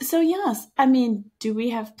 so yes, I mean,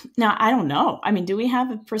 now I don't know. I mean, do we have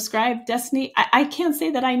a prescribed destiny? I can't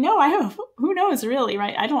say that I know. Who knows really,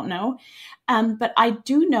 right? I don't know. But I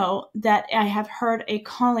do know that I have heard a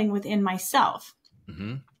calling within myself.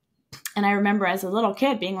 And I remember as a little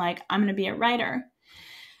kid being like, I'm going to be a writer.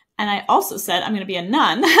 And I also said, I'm going to be a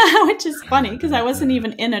nun, which is funny because I wasn't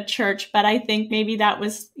even in a church, but I think maybe that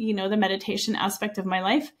was, the meditation aspect of my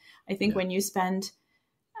life. I think when you spend,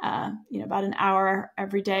 about an hour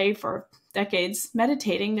every day for decades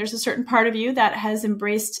meditating, there's a certain part of you that has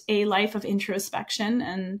embraced a life of introspection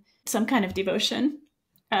and some kind of devotion.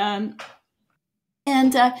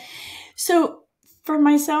 So for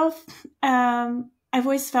myself, I've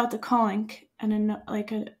always felt a calling, and I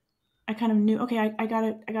kind of knew, okay, I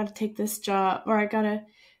gotta take this job, or I gotta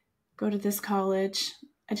go to this college.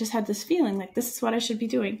 I just had this feeling like this is what I should be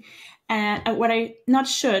doing, and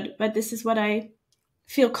but this is what I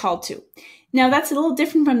feel called to. Now that's a little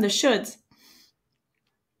different from the shoulds,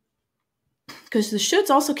 because the shoulds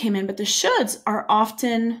also came in, but the shoulds are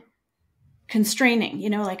often constraining,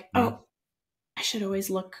 oh, I should always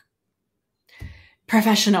look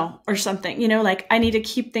professional or something, like I need to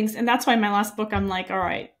keep things. And that's why in my last book, I'm like, all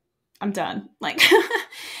right, I'm done. Like,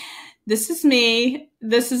 this is me.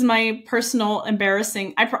 This is my personal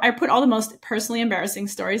embarrassing. I put all the most personally embarrassing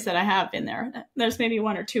stories that I have in there. There's maybe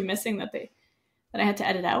one or two missing that I had to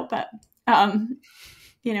edit out, but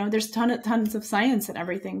there's tons of science and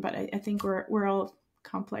everything. But I think we're all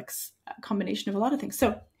complex combination of a lot of things.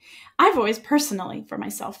 So I've always personally for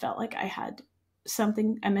myself felt like I had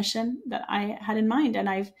a mission that I had in mind, and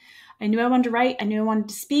I knew I wanted to write. I knew I wanted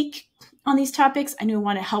to speak on these topics. I knew I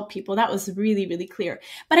wanted to help people. That was really, really clear.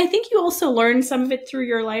 But I think you also learn some of it through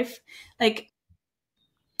your life. Like,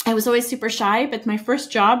 I was always super shy, but my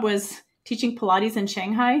first job was teaching Pilates in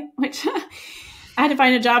Shanghai, which I had to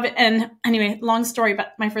find a job. And anyway, long story,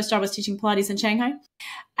 but my first job was teaching Pilates in Shanghai.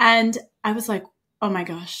 And I was like, oh my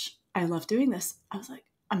gosh, I love doing this. I was like,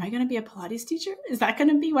 am I going to be a Pilates teacher? Is that going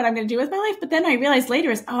to be what I'm going to do with my life? But then I realized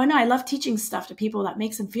later is, oh no, I love teaching stuff to people that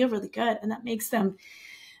makes them feel really good. And that makes them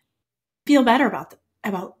feel better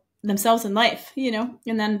about themselves in life,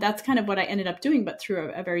 and then that's kind of what I ended up doing, but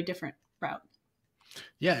through a very different route.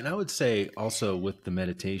 Yeah. And I would say also with the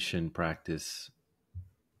meditation practice,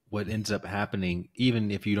 what ends up happening,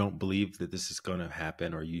 even if you don't believe that this is going to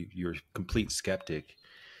happen, or you're a complete skeptic,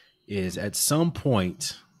 is at some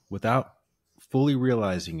point, without fully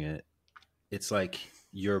realizing it, it's like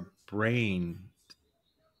your brain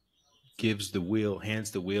hands the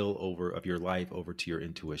wheel of your life over to your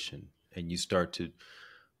intuition, and you start to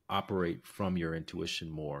operate from your intuition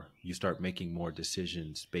more. You start making more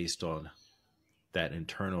decisions based on that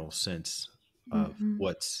internal sense of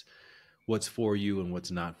what's for you and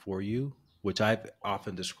what's not for you, which I've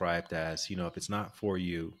often described as, if it's not for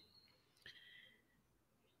you,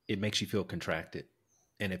 it makes you feel contracted.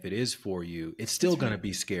 And if it is for you, it's still going to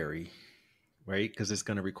be scary, right? Because it's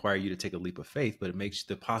going to require you to take a leap of faith, but it makes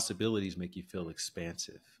the possibilities make you feel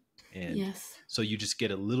expansive. And so you just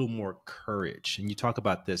get a little more courage. And you talk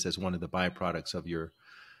about this as one of the byproducts of your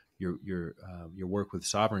work with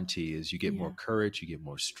sovereignty is you get more courage, you get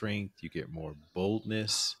more strength, you get more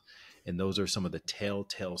boldness. And those are some of the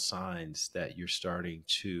telltale signs that you're starting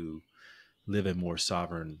to live a more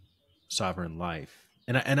sovereign life.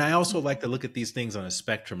 And I also like to look at these things on a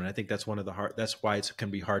spectrum. And I think that's that's why it can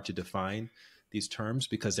be hard to define these terms,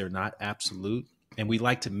 because they're not absolute. And we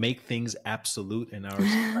like to make things absolute in our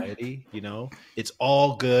society. It's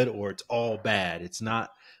all good or it's all bad. It's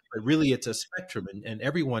not, but really it's a spectrum, and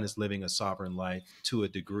everyone is living a sovereign life to a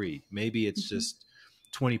degree. Maybe it's just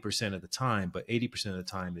 20% of the time, but 80% of the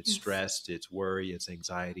time it's stressed, it's worry, it's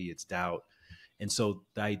anxiety, it's doubt. And so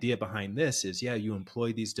the idea behind this is, you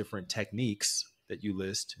employ these different techniques that you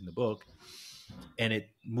list in the book, and it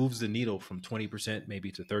moves the needle from 20% maybe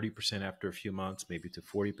to 30% after a few months, maybe to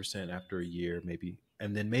 40% after a year, maybe.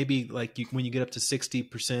 And then maybe when you get up to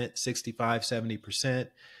 60%, 65, 70%,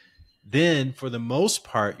 then for the most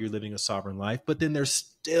part, you're living a sovereign life. But then there's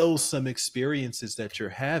still some experiences that you're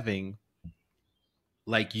having,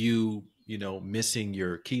 like missing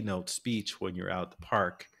your keynote speech when you're out at the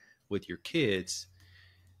park with your kids,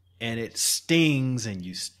 and it stings, and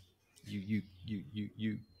you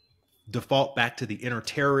default back to the inner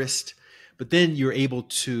terrorist, but then you're able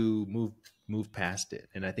to move past it.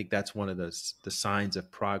 And I think that's one of the signs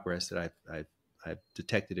of progress that I've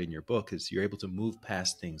detected in your book, is you're able to move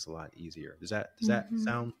past things a lot easier. Does that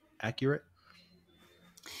sound accurate?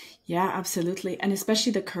 Yeah, absolutely. And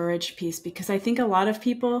especially the courage piece, because I think a lot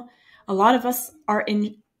of us are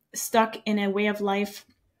stuck in a way of life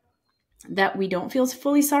that we don't feel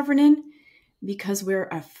fully sovereign in, because we're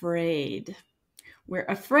afraid. We're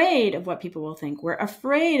afraid of what people will think. We're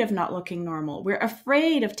afraid of not looking normal. We're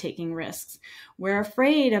afraid of taking risks. We're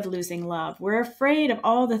afraid of losing love. We're afraid of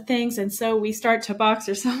all the things. And so we start to box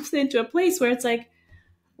ourselves into a place where it's like,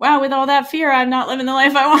 wow, with all that fear, I'm not living the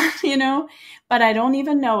life I want, but I don't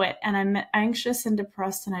even know it. And I'm anxious and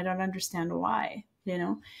depressed, and I don't understand why,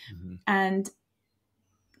 And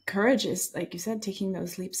courage is, like you said, taking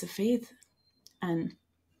those leaps of faith and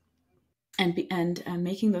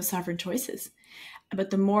making those sovereign choices. But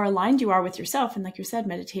the more aligned you are with yourself, and like you said,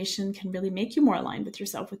 meditation can really make you more aligned with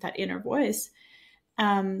yourself, with that inner voice,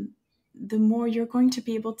 the more you're going to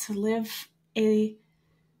be able to live a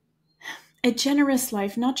generous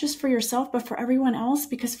life, not just for yourself, but for everyone else.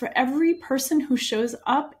 Because for every person who shows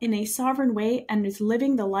up in a sovereign way and is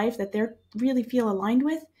living the life that they really feel aligned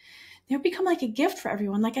with, they become like a gift for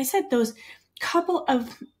everyone. Like I said, those couple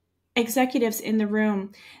of executives in the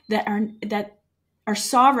room that are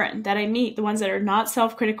sovereign that I meet, the ones that are not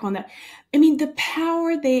self-critical, and the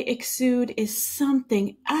power they exude is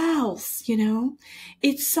something else,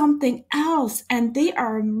 it's something else. And they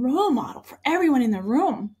are a role model for everyone in the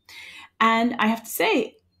room. And I have to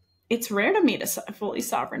say, it's rare to meet a fully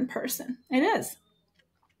sovereign person. It is.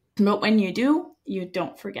 But when you do, you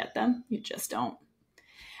don't forget them. You just don't.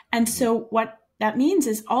 And so what that means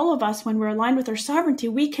is all of us, when we're aligned with our sovereignty,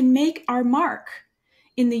 we can make our mark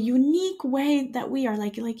in the unique way that we are.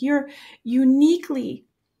 Like you're uniquely,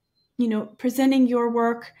 presenting your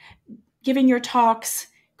work, giving your talks,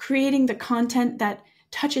 creating the content that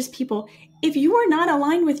touches people. If you are not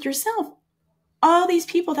aligned with yourself, all these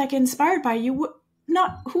people that get inspired by you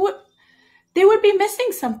they would be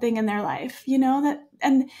missing something in their life,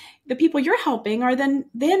 and the people you're helping are then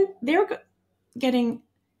they're getting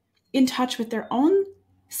in touch with their own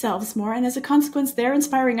selves more. And as a consequence, they're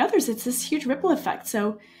inspiring others. It's this huge ripple effect.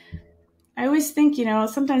 So I always think,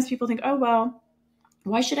 sometimes people think, oh, well,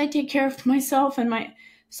 why should I take care of myself and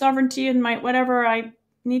sovereignty and my whatever, I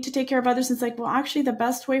need to take care of others. It's like, well, actually the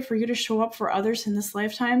best way for you to show up for others in this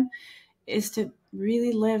lifetime is to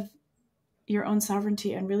really live your own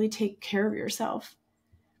sovereignty and really take care of yourself.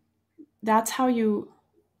 That's how you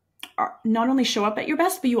not only show up at your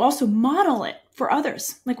best, but you also model it for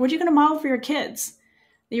others. Like, what are you going to model for your kids?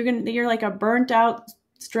 You're like a burnt out,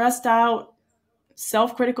 stressed out,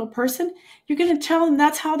 self-critical person. You're going to tell them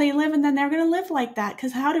that's how they live, and then they're going to live like that.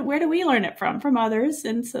 Because where do we learn it from? From others.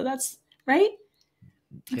 And so that's right.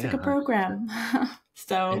 It's like a program.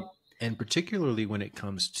 So, and particularly when it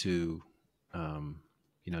comes to,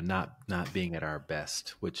 not being at our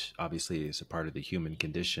best, which obviously is a part of the human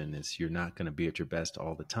condition, is you're not going to be at your best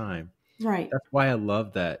all the time. Right. That's why I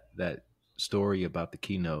love that story about the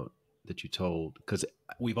keynote that you told, because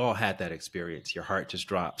we've all had that experience. Your heart just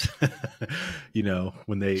drops,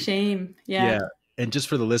 when they shame. Yeah. And just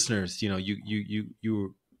for the listeners,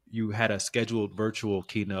 you had a scheduled virtual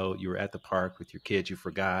keynote. You were at the park with your kids. You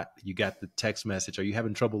forgot. You got the text message. Are you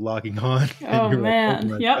having trouble logging on? Oh, man.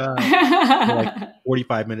 Like, yep. you're like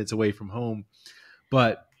 45 minutes away from home.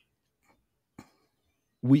 But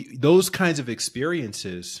those kinds of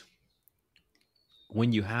experiences,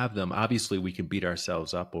 when you have them, obviously we can beat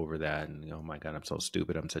ourselves up over that. And, oh my God, I'm so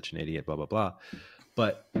stupid. I'm such an idiot, blah, blah, blah.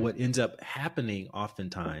 But what ends up happening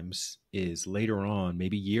oftentimes is later on,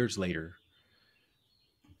 maybe years later,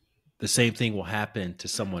 the same thing will happen to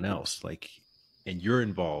someone else, and you're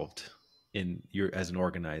involved as an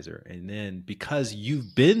organizer. And then because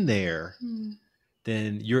you've been there,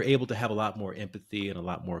 then you're able to have a lot more empathy and a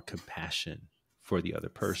lot more compassion for the other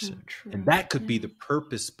person. So and that could be the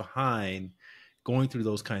purpose behind going through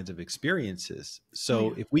those kinds of experiences.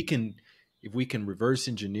 So if we can reverse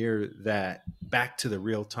engineer that back to the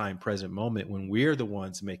real time present moment when we're the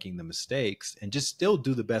ones making the mistakes, and just still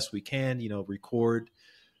do the best we can, record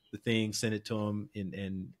the thing, send it to them,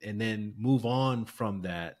 and then move on from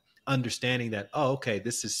that, understanding that, oh, okay,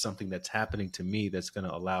 this is something that's happening to me that's going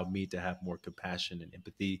to allow me to have more compassion and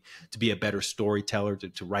empathy, to be a better storyteller,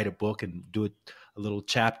 to write a book and do a little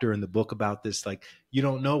chapter in the book about this. Like, you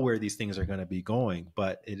don't know where these things are going to be going,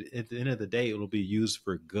 but at the end of the day, it will be used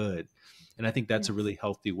for good. And I think that's a really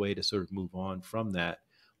healthy way to sort of move on from that.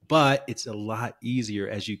 But it's a lot easier,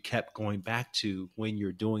 as you kept going back to, when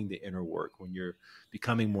you're doing the inner work, when you're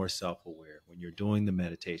becoming more self-aware, when you're doing the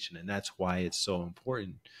meditation. And that's why it's so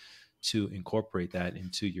important to incorporate that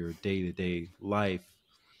into your day-to-day life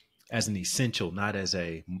as an essential, not as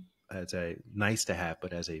a nice to have,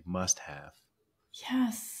 but as a must have.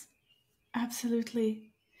 Yes, absolutely.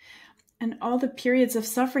 And all the periods of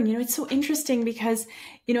suffering, it's so interesting because,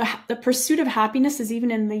 the pursuit of happiness is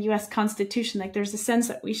even in the US Constitution. Like, there's a sense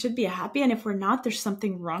that we should be happy. And if we're not, there's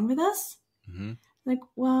something wrong with us. Mm-hmm. Like,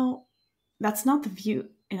 well, that's not the view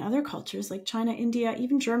in other cultures like China, India,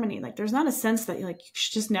 even Germany. Like, there's not a sense that you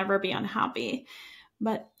should just never be unhappy,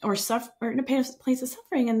 or suffer, or in a place of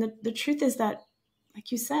suffering. And the truth is that,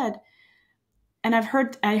 like you said, and I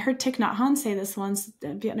heard Thich Nhat Hanh say this once, the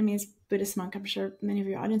Vietnamese Buddhist monk, I'm sure many of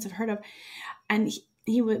your audience have heard of. And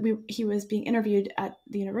he was being interviewed at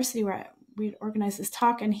the university where we organized this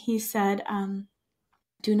talk. And he said,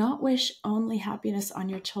 do not wish only happiness on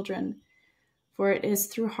your children, for it is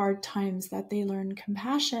through hard times that they learn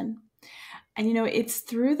compassion. And, it's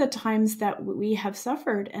through the times that we have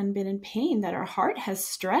suffered and been in pain that our heart has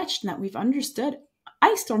stretched and that we've understood.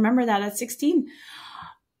 I still remember that at 16.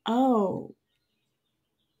 Oh,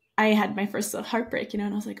 I had my first heartbreak, and I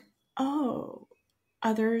was like, oh,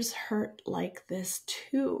 others hurt like this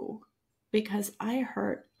too, because I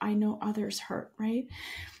hurt, I know others hurt, right?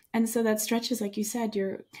 And so that stretches, like you said,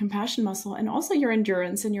 your compassion muscle, and also your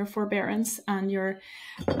endurance and your forbearance and your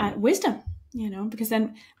wisdom, because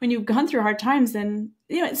then when you've gone through hard times, then,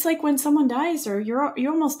 it's like when someone dies or you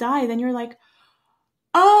almost die, then you're like,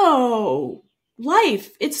 oh,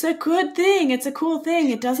 life, it's a good thing. It's a cool thing.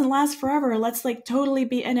 It doesn't last forever. Let's totally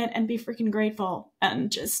be in it and be freaking grateful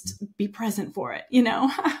and just be present for it,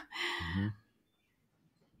 Mm-hmm.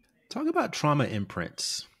 Talk about trauma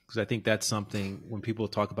imprints, because I think that's something when people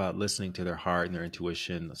talk about listening to their heart and their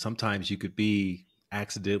intuition, sometimes you could be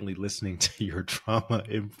accidentally listening to your trauma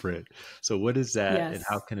imprint. So what is that? Yes. And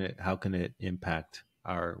how can it impact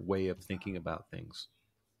our way of thinking about things?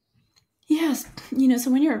 Yes. So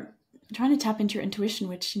when you're trying to tap into your intuition,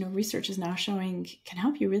 which, research is now showing can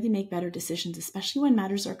help you really make better decisions, especially when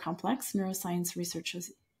matters are complex. Neuroscience research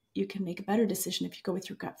shows you can make a better decision if you go with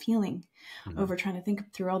your gut feeling over trying to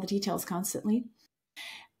think through all the details constantly.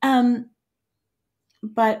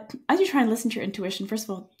 But as you try and listen to your intuition, first of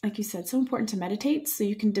all, like you said, it's so important to meditate so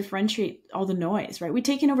you can differentiate all the noise, right? We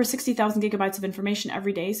take in over 60,000 gigabytes of information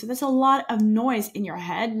every day. So that's a lot of noise in your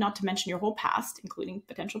head, not to mention your whole past, including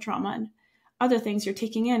potential trauma and other things you're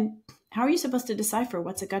taking in. How are you supposed to decipher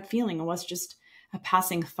what's a gut feeling and what's just a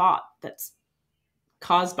passing thought that's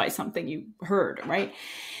caused by something you heard, right?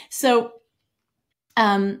 So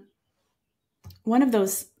one of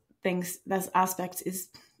those things, those aspects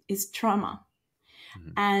is trauma.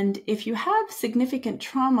 And if you have significant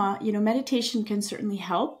trauma, meditation can certainly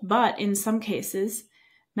help. But in some cases,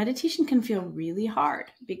 meditation can feel really hard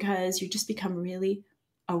because you just become really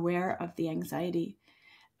aware of the anxiety.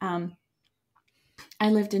 I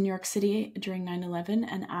lived in New York City during 9/11.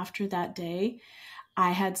 And after that day,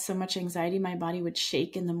 I had so much anxiety, my body would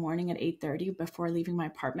shake in the morning at 8:30 before leaving my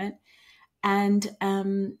apartment. And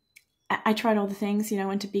I tried all the things,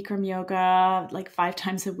 went to Bikram yoga like 5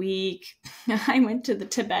 times a week. I went to the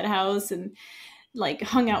Tibet house and like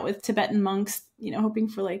hung out with Tibetan monks, hoping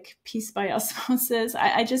for like peace by osmosis.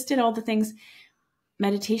 I just did all the things.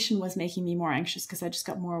 Meditation was making me more anxious because I just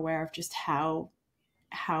got more aware of just how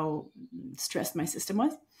stressed my system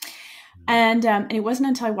was. And it wasn't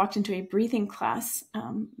until I walked into a breathing class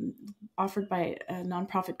offered by a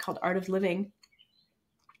nonprofit called Art of Living.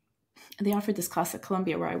 They offered this class at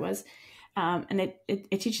Columbia where I was, and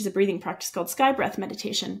it teaches a breathing practice called sky breath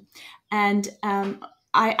meditation. And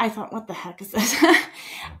I thought, what the heck is this?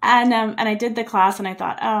 and I did the class and I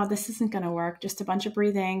thought, oh, this isn't going to work. Just a bunch of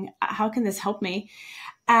breathing. How can this help me?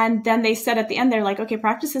 And then they said at the end, they're like, okay,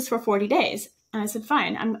 practice this for 40 days. And I said,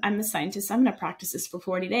 fine, I'm a scientist. I'm going to practice this for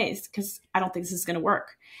 40 days because I don't think this is going to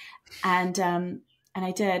work. And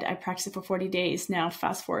I did. I practiced it for 40 days. Now,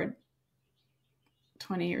 fast forward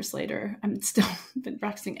 20 years later, I'm still been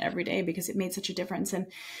practicing every day because it made such a difference. And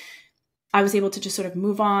I was able to just sort of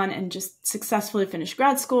move on and just successfully finish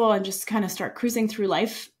grad school and just kind of start cruising through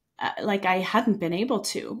life like I hadn't been able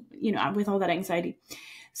to, with all that anxiety.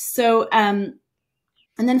 So, and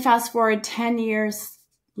then fast forward 10 years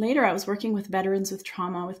later, I was working with veterans with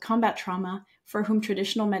trauma, with combat trauma, for whom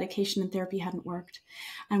traditional medication and therapy hadn't worked.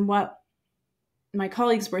 And what my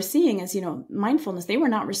colleagues were seeing is, mindfulness, they were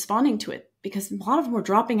not responding to it because a lot of them were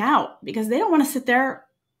dropping out because they don't want to sit there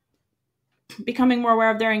becoming more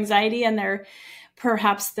aware of their anxiety and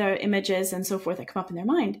perhaps the images and so forth that come up in their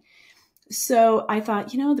mind. So I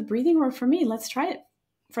thought, the breathing worked for me. Let's try it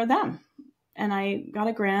for them. And I got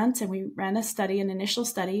a grant and we ran an initial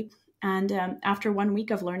study. And after 1 week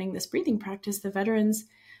of learning this breathing practice, the veterans,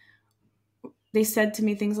 they said to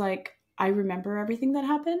me things like, I remember everything that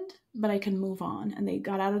happened, but I can move on. And they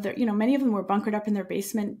got out of their, many of them were bunkered up in their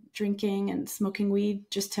basement, drinking and smoking weed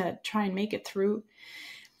just to try and make it through.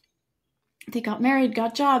 They got married,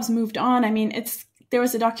 got jobs, moved on. I mean, there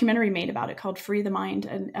was a documentary made about it called Free the Mind.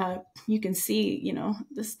 And you can see,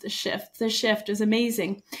 the shift is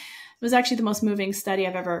amazing. It was actually the most moving study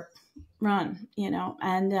I've ever run,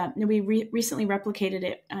 and we recently replicated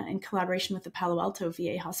it in collaboration with the Palo Alto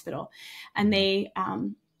VA hospital. And they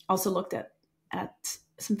also looked at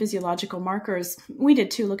some physiological markers. We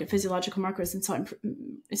did too, look at physiological markers and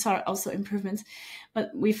saw also improvements.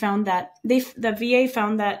 But we found that the VA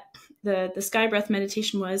found that the sky breath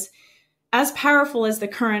meditation was as powerful as the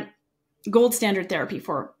current gold standard therapy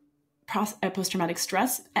for post-traumatic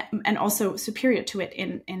stress, and also superior to it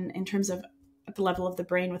in terms of the level of the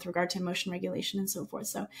brain with regard to emotion regulation and so forth.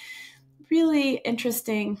 So really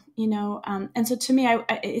interesting, and so to me,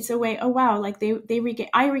 it's a way, oh, wow, like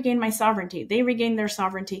I regained my sovereignty. They regained their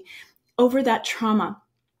sovereignty over that trauma.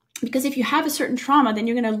 Because if you have a certain trauma, then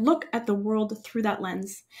you're going to look at the world through that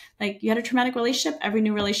lens. Like you had a traumatic relationship, every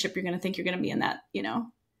new relationship, you're going to think you're going to be in that,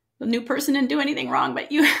 the new person didn't do anything wrong,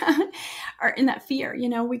 but you are in that fear.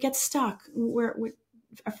 We get stuck. We're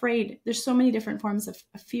afraid. There's so many different forms of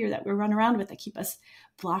fear that we run around with that keep us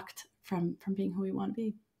blocked from being who we want to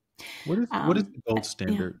be. What is the gold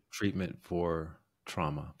standard treatment for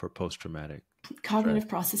trauma, for post-traumatic cognitive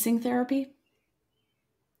stress? Processing therapy?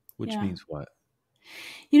 Which means what?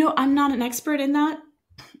 I'm not an expert in that,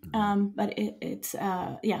 but it's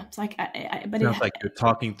like, but it sounds like you're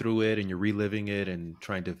talking through it and you're reliving it and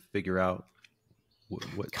trying to figure out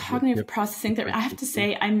what cognitive processing therapy. I have to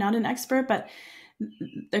say, I'm not an expert, but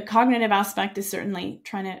the cognitive aspect is certainly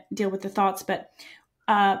trying to deal with the thoughts, but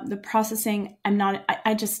the processing, I'm not,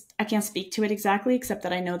 I can't speak to it exactly, except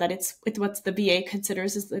that I know that it's what the VA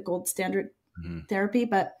considers as the gold standard therapy.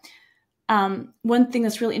 But one thing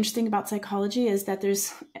that's really interesting about psychology is that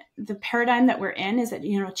the paradigm that we're in is that,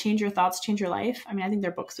 change your thoughts, change your life. I mean, I think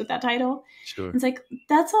there are books with that title. Sure. It's like,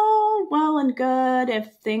 that's all well and good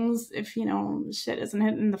if shit isn't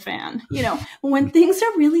hitting the fan, when things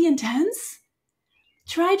are really intense,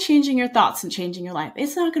 try changing your thoughts and changing your life.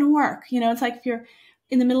 It's not going to work. It's like if you're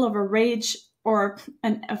in the middle of a rage or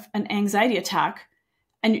an anxiety attack,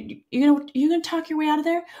 and you're going to talk your way out of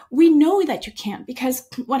there. We know that you can't, because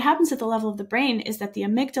what happens at the level of the brain is that the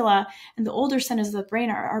amygdala and the older centers of the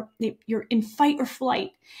brain you're in fight or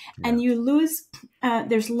flight, and you lose.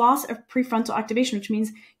 There's loss of prefrontal activation, which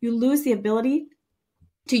means you lose the ability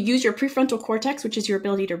to use your prefrontal cortex, which is your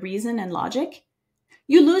ability to reason and logic.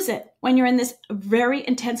 You lose it when you're in this very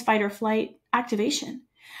intense fight or flight activation.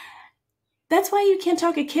 That's why you can't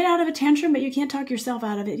talk a kid out of a tantrum, but you can't talk yourself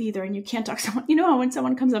out of it either. And you can't talk someone, when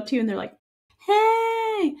someone comes up to you and they're like,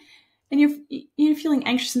 hey, and you're feeling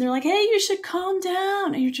anxious and they're like, hey, you should calm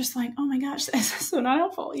down. And you're just like, oh my gosh, that's so not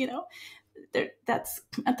helpful. That's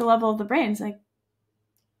at the level of the brain. It's like,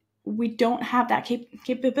 we don't have that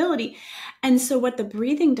capability. And so what the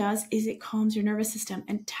breathing does is it calms your nervous system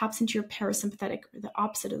and taps into your parasympathetic, the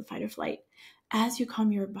opposite of the fight or flight. As you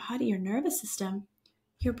calm your body, your nervous system,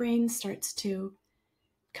 your brain starts to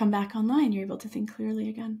come back online. You're able to think clearly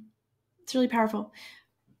again. It's really powerful.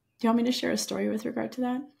 Do you want me to share a story with regard to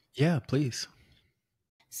that? Yeah, please.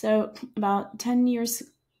 So about 10 years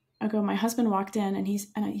ago, my husband walked in and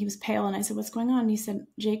he was pale. And I said, what's going on? And he said,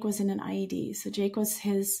 Jake was in an IED. So Jake was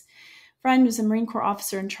his friend, who's a Marine Corps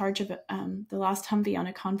officer in charge of the last Humvee on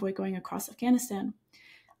a convoy going across Afghanistan.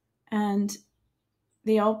 And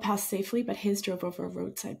they all passed safely, but his drove over a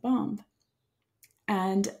roadside bomb.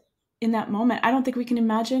 And in that moment, I don't think we can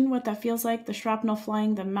imagine what that feels like. The shrapnel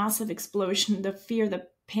flying, the massive explosion, the fear, the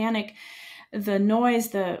panic, the noise,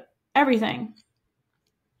 the everything.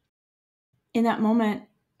 In that moment,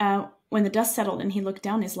 when the dust settled and he looked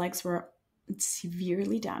down, his legs were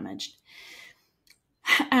severely damaged.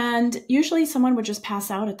 And usually someone would just pass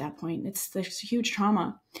out at that point. It's this huge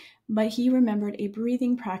trauma. But he remembered a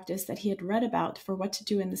breathing practice that he had read about for what to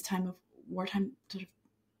do in this time of wartime sort of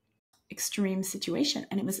extreme situation.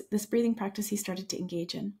 And it was this breathing practice he started to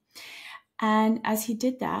engage in. And as he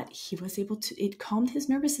did that, he was able to, it calmed his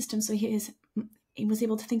nervous system. So he was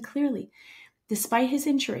able to think clearly. Despite his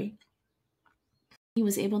injury, he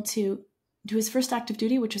was able to do his first act of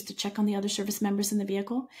duty, which was to check on the other service members in the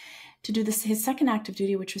vehicle, to do his second act of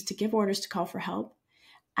duty, which was to give orders to call for help.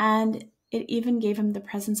 And it even gave him the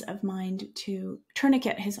presence of mind to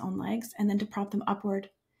tourniquet his own legs and then to prop them upward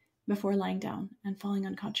before lying down and falling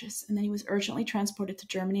unconscious. And then he was urgently transported to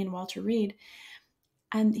Germany and Walter Reed.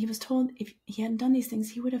 And he was told if he hadn't done these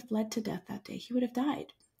things, he would have bled to death that day. He would have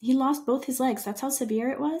died. He lost both his legs. That's how severe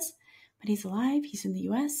it was. But he's alive. He's in the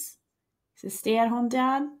US. He's a stay-at-home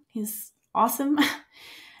dad. He's awesome.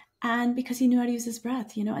 And because he knew how to use his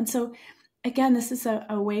breath, And so, again, this is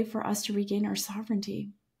a way for us to regain our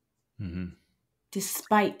sovereignty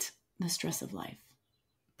despite the stress of life.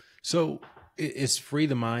 So is Free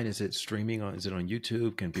the Mind, is it streaming is it on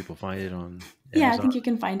YouTube? Can people find it on Amazon? Yeah, I think you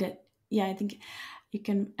can find it. Yeah, I think you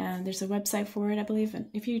can. There's a website for it, I believe. And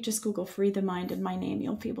if you just Google Free the Mind and my name,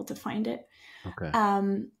 you'll be able to find it. Okay.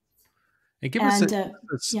 And give us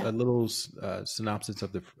a little synopsis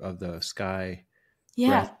of the sky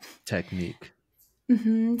breath technique.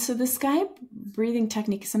 Mm-hmm. So the sky breathing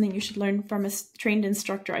technique is something you should learn from a trained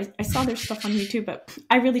instructor. I saw their stuff on YouTube, but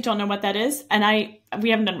I really don't know what that is, and we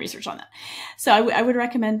haven't done research on that. So I would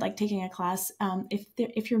recommend taking a class.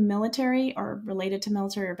 If you're military or related to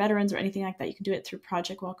military or veterans or anything like that, you can do it through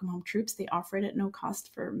Project Welcome Home Troops. They offer it at no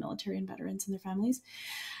cost for military and veterans and their families.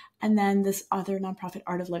 And then this other nonprofit,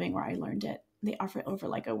 Art of Living, where I learned it, they offer it over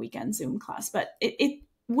a weekend Zoom class. But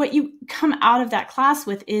what you come out of that class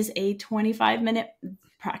with is a 25-minute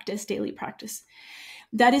practice, daily practice.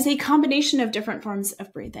 That is a combination of different forms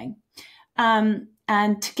of breathing. And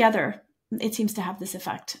together, it seems to have this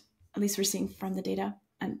effect, at least we're seeing from the data.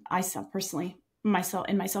 And I saw personally, myself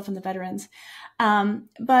and the veterans.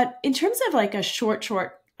 But in terms of a short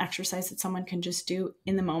exercise that someone can just do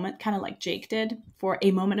in the moment, kind of like Jake did for a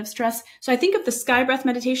moment of stress. So I think of the sky breath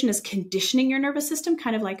meditation as conditioning your nervous system,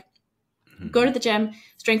 kind of like go to the gym,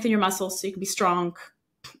 strengthen your muscles so you can be strong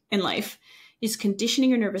in life. It's conditioning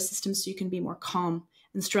your nervous system so you can be more calm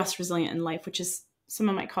and stress resilient in life, which is some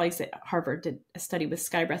of my colleagues at Harvard did a study with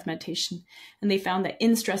sky breath meditation. And they found that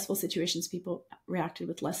in stressful situations, people reacted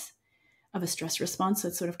with less of a stress response. So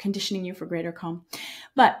it's sort of conditioning you for greater calm.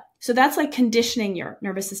 So that's conditioning your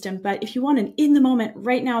nervous system. But if you want an in the moment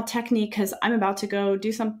right now technique, because I'm about to go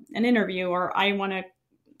do an interview or I want to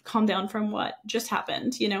calm down from what just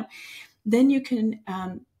happened, then you can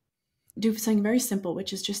do something very simple,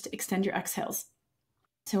 which is just to extend your exhales.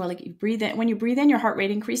 So like you breathe in, when you breathe in, your heart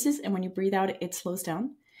rate increases, and when you breathe out, it slows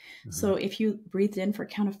down. So if you breathed in for a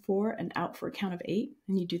count of 4 and out for a count of 8,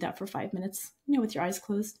 and you do that for 5 minutes, with your eyes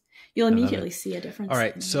closed, you'll immediately see a difference. All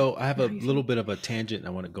right. So I have a little bit of a tangent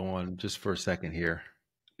I want to go on just for a second here,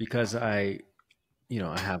 because I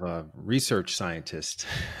have a research scientist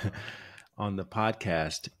on the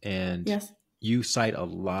podcast, and yes, you cite a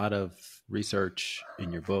lot of research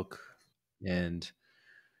in your book. And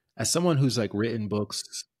as someone who's like written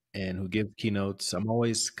books and who give keynotes, I'm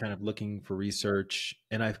always kind of looking for research.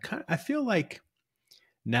 And I feel like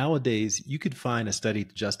nowadays you could find a study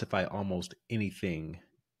to justify almost anything.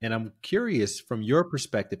 And I'm curious, from your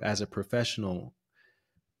perspective as a professional,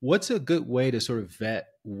 what's a good way to sort of vet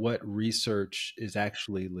what research is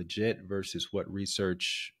actually legit versus what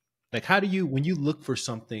research, like how do you, when you look for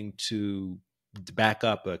something to back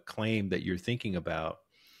up a claim that you're thinking about,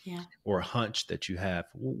 or a hunch that you have,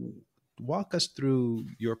 walk us through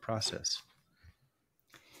your process.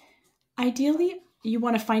 Ideally, you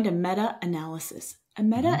want to find a meta-analysis. A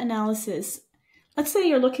meta-analysis, let's say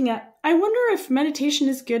you're looking at, I wonder if meditation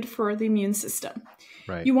is good for the immune system.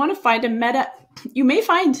 Right. You want to find you may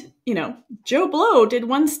find, Joe Blow did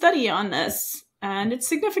one study on this and it's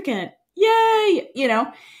significant. Yay!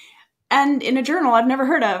 And in a journal I've never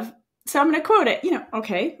heard of. So I'm going to quote it,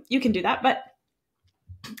 okay, you can do that. But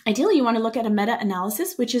ideally, you want to look at a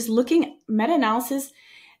meta-analysis, which is meta-analysis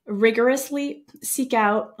rigorously seek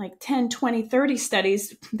out like 10, 20, 30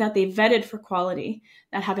 studies that they vetted for quality,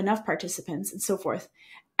 that have enough participants and so forth.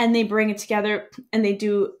 And they bring it together and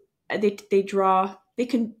the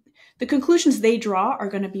conclusions they draw are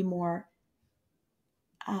going to be more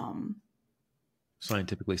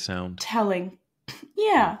scientifically sound, telling.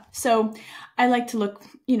 Yeah. So I like to look,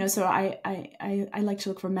 I like to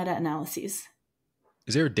look for meta-analyses.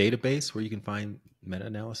 Is there a database where you can find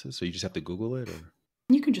meta-analysis, or you just have to Google it? Or?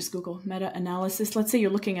 You can just Google meta-analysis. Let's say you're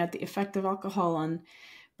looking at the effect of alcohol on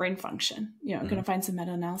brain function. I'm going to find some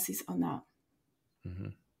meta-analyses on that.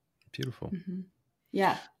 Beautiful.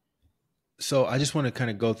 Yeah. So I just want to kind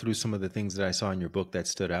of go through some of the things that I saw in your book that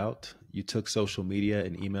stood out. You took social media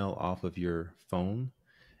and email off of your phone.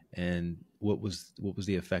 And what was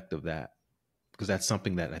the effect of that? Because that's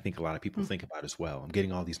something that I think a lot of people think about as well. I'm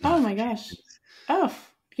getting all these. Oh my gosh. Oh,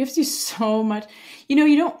 it gives you so much.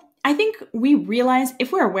 I think we realize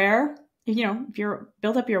if we're aware, if you're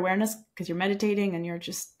build up your awareness because you're meditating and you're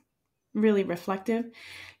just really reflective,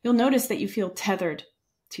 you'll notice that you feel tethered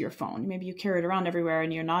to your phone. Maybe you carry it around everywhere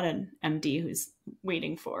and you're not an MD who's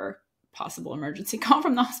waiting for possible emergency call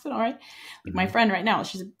from the hospital, right? Like my friend right now,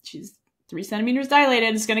 she's 3 centimeters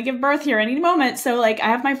dilated, is going to give birth here any moment. So like I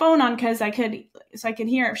have my phone on because I can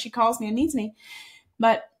hear if she calls me and needs me.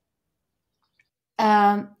 But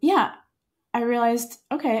I realized,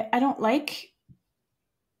 okay, I don't like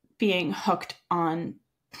being hooked on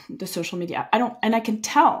the social media. And I can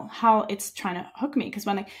tell how it's trying to hook me. Because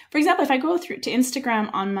for example, if I go through to Instagram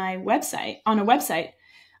on a website,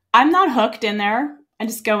 I'm not hooked in there. I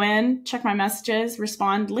just go in, check my messages,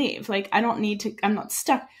 respond, leave. Like I'm not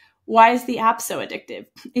stuck. Why is the app so addictive?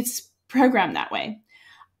 It's programmed that way.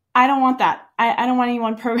 I don't want that. I don't want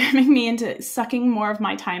anyone programming me into sucking more of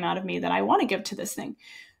my time out of me that I want to give to this thing.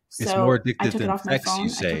 So it's more addictive I took than it off my sex, phone. you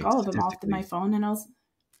say, I took all of them off my phone, and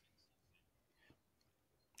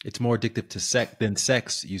it's more addictive than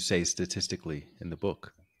sex, you say, statistically in the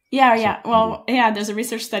book. Yeah. Well, there's a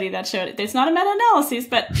research study that showed it. It's not a meta-analysis,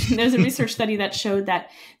 but there's a research study that showed that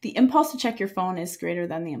the impulse to check your phone is greater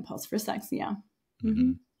than the impulse for sex. Yeah.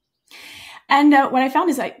 And what I found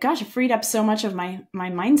is like, gosh, it freed up so much of my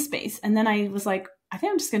mind space. And then I was like, I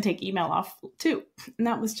think I'm just going to take email off too. And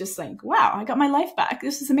that was just like, wow, I got my life back.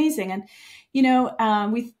 This is amazing. And,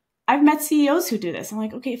 I've met CEOs who do this. I'm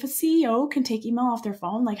like, okay, if a CEO can take email off their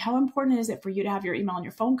phone, like how important is it for you to have your email on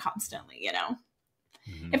your phone constantly,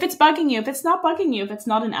 If it's bugging you, if it's not bugging you, if it's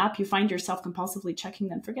not an app you find yourself compulsively checking,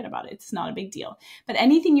 then forget about it. It's not a big deal. But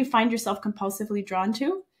anything you find yourself compulsively drawn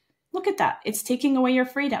to, look at that. It's taking away your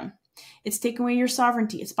freedom. It's taking away your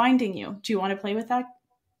sovereignty. It's binding you. Do you want to play with that?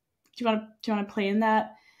 Do you want to play in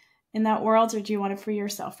that world, or do you want to free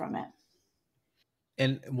yourself from it?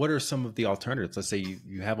 And what are some of the alternatives? Let's say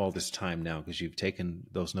you have all this time now because you've taken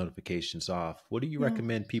those notifications off. What do you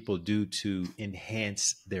recommend people do to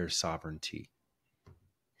enhance their sovereignty?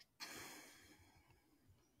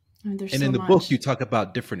 And in the book, you talk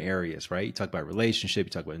about different areas, right? You talk about relationship, you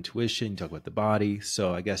talk about intuition, you talk about the body.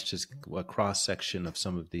 So I guess just a cross section of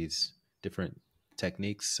some of these different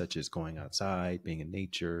techniques, such as going outside, being in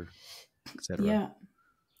nature, etc.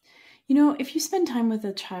 If you spend time with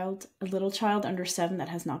a little child under 7 that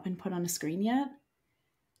has not been put on a screen yet,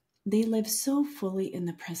 they live so fully in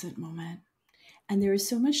the present moment. And there is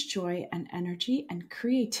so much joy and energy and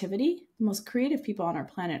creativity. The most creative people on our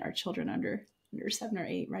planet are children under 7 or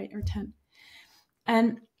 8, right? Or 10.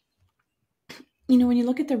 And, when you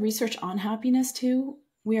look at the research on happiness too,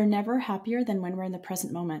 we are never happier than when we're in the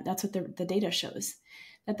present moment. That's what the data shows.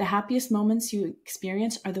 That the happiest moments you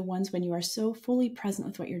experience are the ones when you are so fully present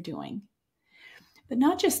with what you're doing. But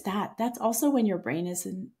not just that, that's also when your brain is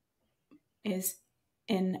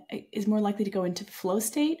more likely to go into flow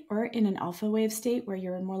state or in an alpha wave state where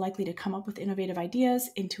you're more likely to come up with innovative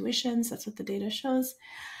ideas, intuitions. That's what the data shows.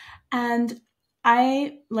 And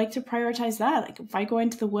I like to prioritize that. Like if I go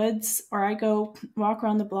into the woods or I go walk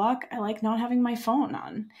around the block, I like not having my phone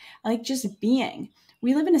on. I like just being.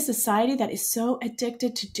 We live in a society that is so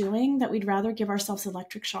addicted to doing that we'd rather give ourselves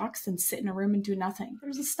electric shocks than sit in a room and do nothing. There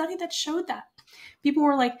was a study that showed that. People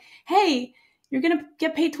were like, hey, you're going to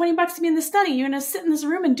get paid $20 to be in the study. You're going to sit in this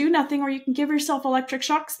room and do nothing, or you can give yourself electric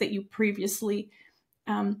shocks that you previously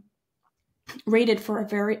rated for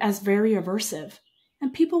as very aversive.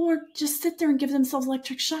 And people will just sit there and give themselves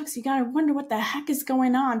electric shocks. You got to wonder what the heck is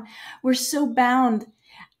going on. We're so bound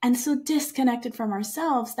and so disconnected from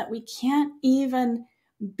ourselves that we can't even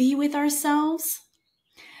be with ourselves.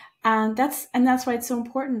 And that's why it's so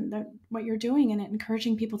important that what you're doing and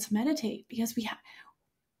encouraging people to meditate, because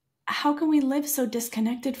how can we live so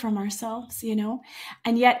disconnected from ourselves,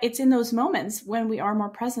 And yet it's in those moments when we are more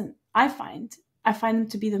present, I find them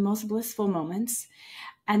to be the most blissful moments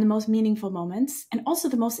and the most meaningful moments, and also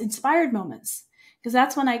the most inspired moments, because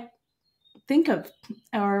that's when I think of,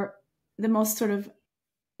 or the most sort of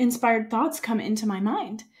inspired thoughts come into my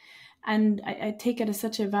mind. And I take it as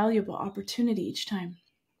such a valuable opportunity each time.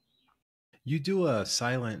 You do a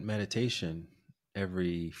silent meditation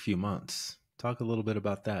every few months. Talk a little bit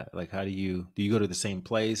about that. Like, how do you go to the same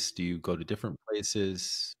place? Do you go to different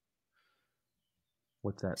places?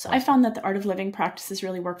 What's that? So I found that the Art of Living practices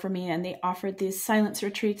really work for me, and they offered these silence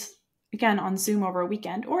retreats, again, on Zoom over a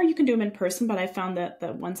weekend, or you can do them in person, but I found that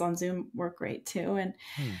the ones on Zoom work great too. And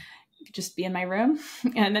you could just be in my room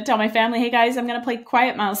and I tell my family, hey guys, I'm going to play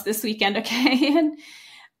Quiet Mouse this weekend. Okay.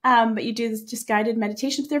 And, but you do this just guided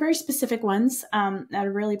meditations. They're very specific ones that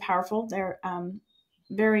are really powerful. They're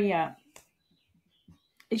very,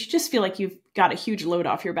 you just feel like you've got a huge load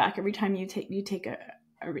off your back every time you take a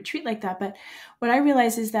retreat like that. But what I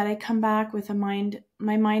realize is that I come back with my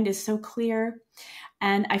mind is so clear,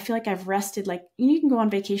 and I feel like I've rested. Like, you can go on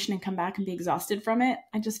vacation and come back and be exhausted from it.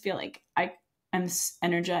 I just feel like I'm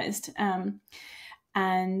energized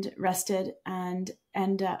and rested, and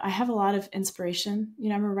I have a lot of inspiration.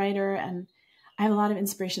 I'm a writer, and I have a lot of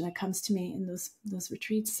inspiration that comes to me in those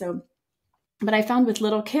retreats. So, but I found with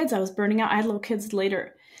little kids, I was burning out. I had little kids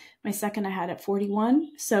later. My second I had at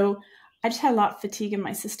 41. So I just had a lot of fatigue in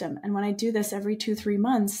my system. And when I do this every 2-3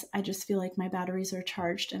 months, I just feel like my batteries are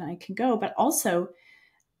charged and I can go. But also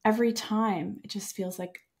every time it just feels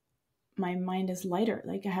like my mind is lighter.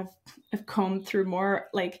 Like I've combed through more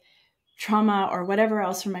like trauma or whatever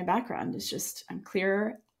else from my background. It's just, I'm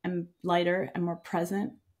clearer, I'm lighter, I'm more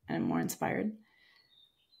present, and I'm more inspired.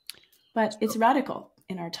 But it's radical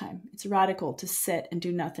in our time. It's radical to sit and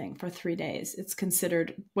do nothing for 3 days. It's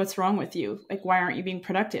considered, what's wrong with you? Like, why aren't you being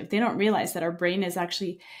productive? They don't realize that our brain is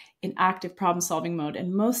actually in active problem-solving mode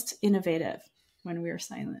and most innovative when we are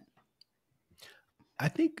silent. I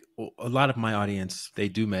think a lot of my audience, they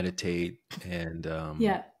do meditate, and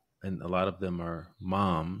and a lot of them are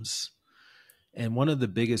moms. And one of the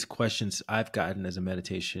biggest questions I've gotten as a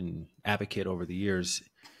meditation advocate over the years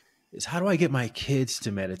is, how do I get my kids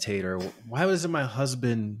to meditate? Or why doesn't my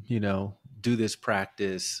husband, do this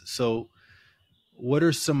practice? So what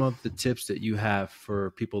are some of the tips that you have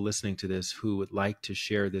for people listening to this who would like to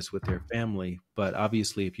share this with their family? But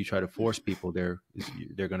obviously, if you try to force people, they're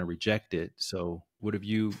going to reject it. So what have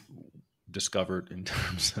you discovered in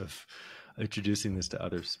terms of introducing this to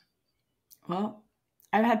others? Well,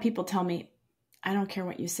 I've had people tell me, I don't care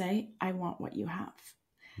what you say, I want what you have.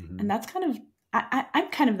 Mm-hmm. And that's kind of, I'm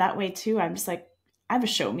kind of that way too. I'm just like, I have a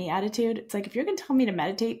show me attitude. It's like, if you're going to tell me to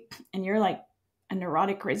meditate and you're like a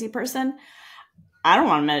neurotic, crazy person, I don't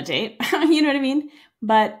want to meditate. You know what I mean?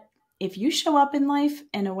 But if you show up in life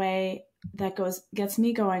in a way that gets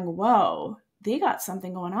me going, whoa, they got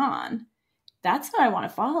something going on, that's what I want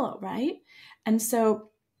to follow, right? And so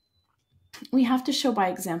we have to show by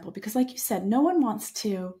example, because like you said, no one wants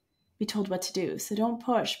to be told what to do. So don't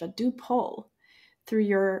push, but do pull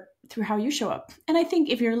through how you show up. And I think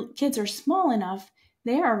if your kids are small enough,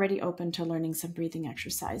 they are already open to learning some breathing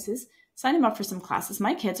exercises. sign them up for some classes.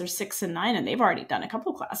 My kids are 6 and 9 and they've already done a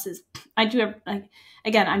couple classes. I do have,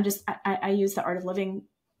 again, I use the Art of Living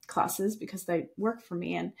classes because they work for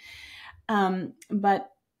me. And,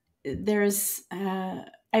 but there's, I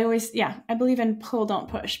believe in pull, don't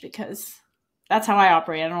push, because that's how I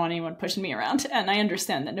operate. I don't want anyone pushing me around. And I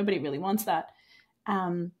understand that nobody really wants that.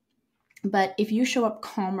 But if you show up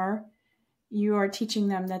calmer, you are teaching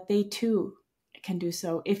them that they too can do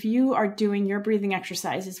so. If you are doing your breathing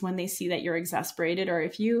exercises when they see that you're exasperated, or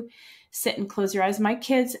if you sit and close your eyes, my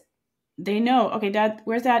kids, they know, okay, Dad,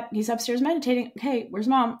 where's Dad? He's upstairs meditating. Okay, where's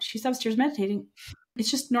Mom? She's upstairs meditating.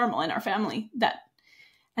 It's just normal in our family that.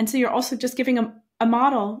 And so you're also just giving a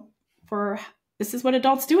model for this is what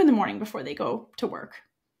adults do in the morning before they go to work.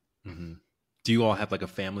 Mm-hmm. Do you all have like a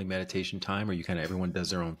family meditation time, or you kind of everyone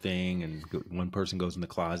does their own thing, and one person goes in the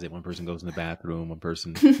closet, one person goes in the bathroom, one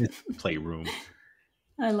person in the playroom?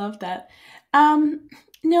 I love that.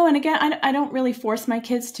 No, and again, I don't really force my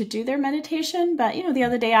kids to do their meditation, but the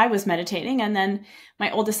other day I was meditating, and then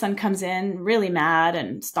my oldest son comes in really mad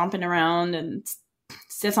and stomping around and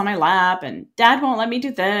sits on my lap, and Dad won't let me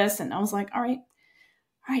do this. And I was like, all right,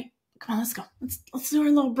 come on, let's go. Let's do our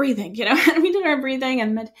little breathing, and we did our breathing.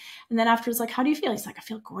 And then afterwards, like, how do you feel? He's like, I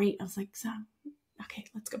feel great. I was like, so, okay,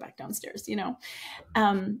 let's go back downstairs,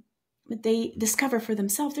 but they discover for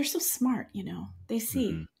themselves. They're so smart, they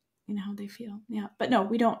see, how they feel. Yeah. But no,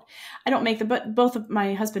 I don't make but both of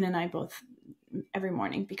my husband and I both every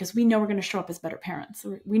morning, because we know we're going to show up as better parents.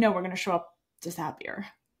 We know we're going to show up just happier,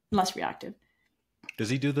 less reactive. Does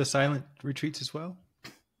he do the silent retreats as well?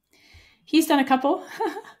 He's done a couple.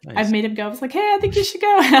 Nice. I've made him go. I was like, hey, I think you should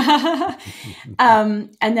go. And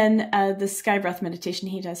then the sky breath meditation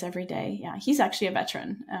he does every day. Yeah, he's actually a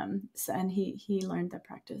veteran. And he learned that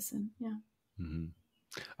practice. And yeah. Mm-hmm.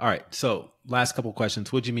 All right. So last couple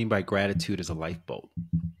questions. What do you mean by gratitude as a lifeboat?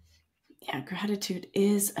 Yeah, gratitude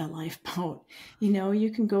is a lifeboat.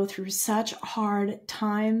 You can go through such hard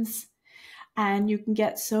times and you can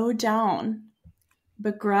get so down,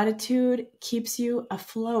 but gratitude keeps you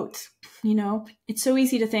afloat. It's so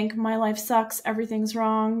easy to think my life sucks. Everything's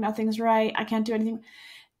wrong. Nothing's right. I can't do anything.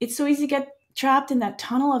 It's so easy to get trapped in that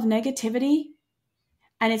tunnel of negativity,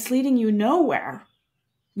 and it's leading you nowhere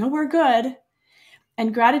good.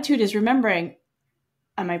 And gratitude is remembering,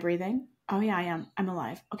 am I breathing? Oh yeah, I am. I'm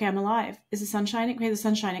alive. Okay, I'm alive. Is the sun shining? Okay, the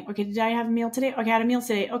sun's shining. Okay, did I have a meal today? Okay, I had a meal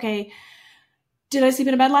today. Okay, did I sleep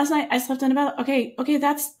in a bed last night? I slept in a bed. Okay,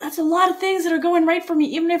 that's a lot of things that are going right for me,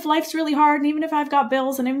 even if life's really hard, and even if I've got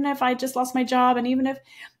bills, and even if I just lost my job, and even if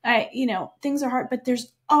things are hard, but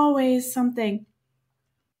there's always something.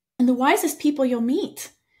 And the wisest people you'll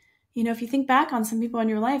meet, if you think back on some people in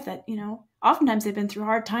your life that, oftentimes they've been through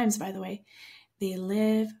hard times, by the way, they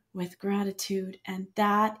live with gratitude, and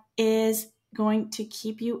that is going to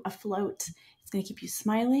keep you afloat. It's going to keep you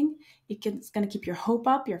smiling. It's going to keep your hope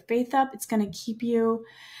up, your faith up. It's going to keep you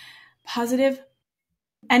positive.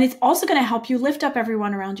 And it's also going to help you lift up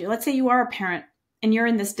everyone around you. Let's say you are a parent and you're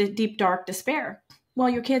in this deep, dark despair. Well,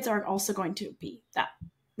 your kids are also going to be that,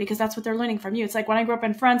 because that's what they're learning from you. It's like when I grew up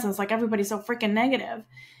in France, and it's like everybody's so freaking negative.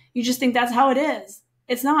 You just think that's how it is.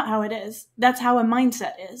 It's not how it is. That's how a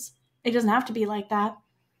mindset is. It doesn't have to be like that.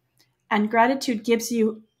 And gratitude gives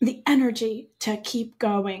you the energy to keep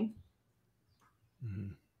going.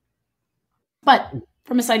 Mm-hmm. But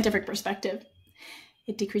from a scientific perspective,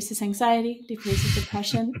 it decreases anxiety, decreases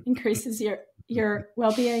depression, increases your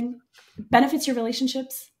well-being, benefits your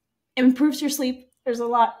relationships, improves your sleep. There's a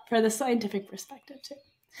lot for the scientific perspective too.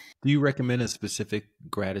 Do you recommend a specific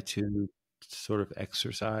gratitude sort of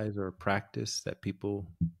exercise or practice that people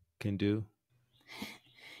can do?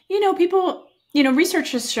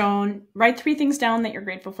 Research has shown, write 3 things down that you're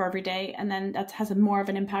grateful for every day, and then that has more of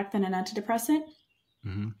an impact than an antidepressant.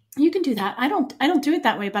 Mm-hmm. You can do that. I don't do it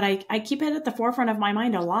that way, but I keep it at the forefront of my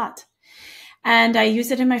mind a lot. And I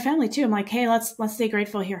use it in my family too. I'm like, hey, let's stay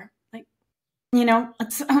grateful here. Like,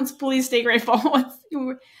 let's please stay grateful.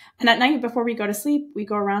 And at night before we go to sleep, we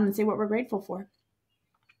go around and say what we're grateful for.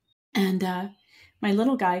 And my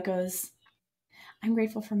little guy goes, I'm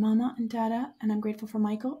grateful for Mama and Dada, and I'm grateful for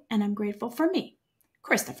Michael, and I'm grateful for me,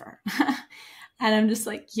 Christopher. And I'm just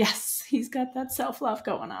like, yes, he's got that self-love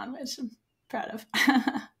going on, which I'm proud of.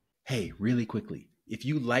 Hey, really quickly, if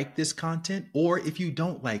you like this content or if you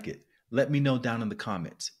don't like it, let me know down in the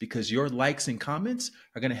comments, because your likes and comments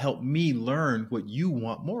are going to help me learn what you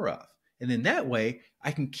want more of. And then that way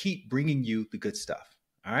I can keep bringing you the good stuff.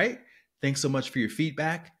 All right. Thanks so much for your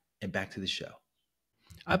feedback, and back to the show.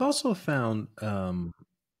 I've also found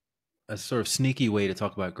a sort of sneaky way to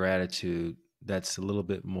talk about gratitude that's a little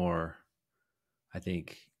bit more, I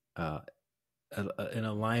think, in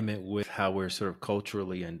alignment with how we're sort of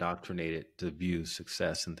culturally indoctrinated to view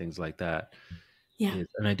success and things like that. Yeah.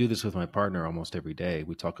 And I do this with my partner almost every day.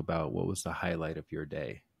 We talk about what was the highlight of your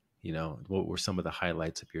day, what were some of the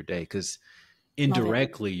highlights of your day? Because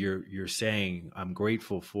indirectly you're saying, I'm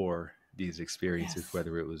grateful for these experiences, Yes.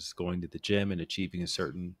 whether it was going to the gym and achieving a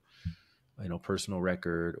certain personal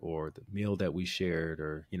record, or the meal that we shared,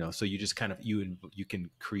 or so you just kind of you can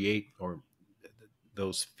create or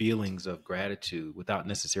those feelings of gratitude without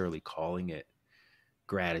necessarily calling it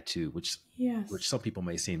gratitude, which Yes. some people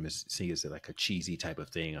may see as like a cheesy type of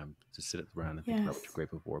thing. I'm just sitting around and thinking about what Yes. you're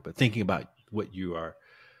grateful for, but thinking about what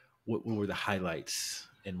were the highlights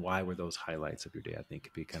and why were those highlights of your day, I think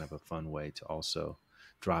could be kind of a fun way to also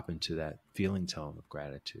drop into that feeling tone of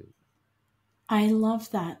gratitude. I love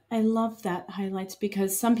that. I love that highlights,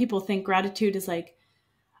 because some people think gratitude is like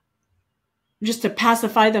just to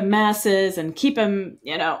pacify the masses and keep them,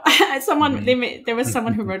 there was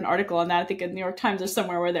someone who wrote an article on that, I think in the New York Times or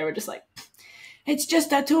somewhere, where they were just like, it's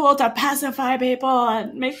just a tool to pacify people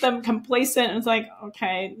and make them complacent. And it's like,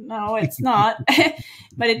 okay, no, it's not.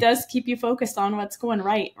 But it does keep you focused on what's going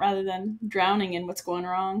right rather than drowning in what's going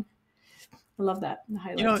wrong. I love that. The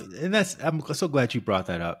highlights. And I'm so glad you brought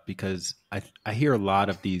that up, because I hear a lot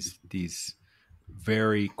of these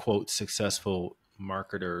very quote successful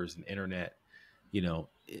marketers and internet,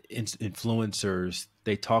 influencers.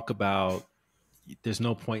 They talk about there's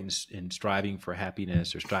no point in striving for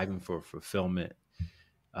happiness or striving for fulfillment.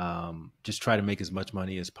 Just try to make as much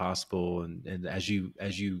money as possible, and as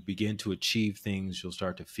you begin to achieve things, you'll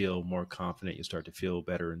start to feel more confident. You'll start to feel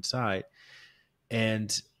better inside,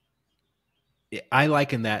 and I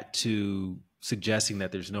liken that to suggesting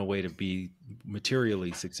that there's no way to be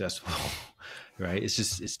materially successful, right?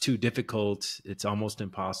 It's too difficult. It's almost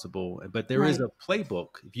impossible. But there is Right. a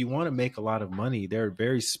playbook. If you want to make a lot of money, there are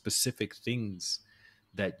very specific things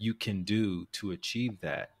that you can do to achieve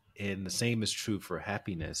that. And the same is true for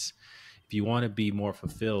happiness. If you want to be more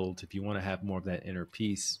fulfilled, if you want to have more of that inner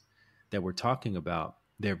peace that we're talking about,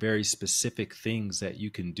 there are very specific things that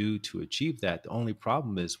you can do to achieve that. The only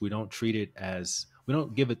problem is we don't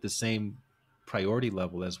give it the same priority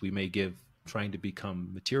level as we may give trying to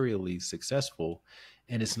become materially successful.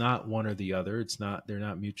 And it's not one or the other. They're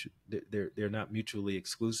not mutually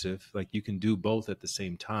exclusive. Like, you can do both at the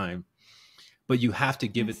same time, but you have to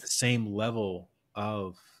give it the same level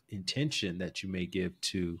of intention that you may give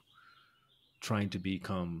to trying to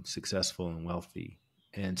become successful and wealthy.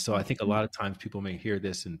 And so I think a lot of times people may hear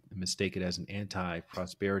this and mistake it as an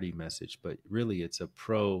anti-prosperity message, but really it's a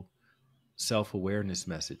pro self-awareness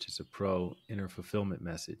message. It's a pro inner fulfillment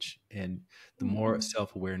message. And the more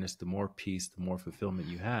self-awareness, the more peace, the more fulfillment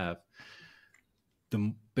you have,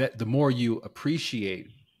 the more you appreciate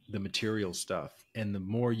the material stuff, and the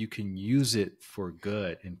more you can use it for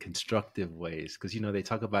good in constructive ways. Because, they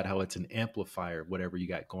talk about how it's an amplifier of whatever you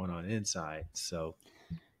got going on inside. So,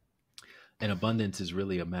 and abundance is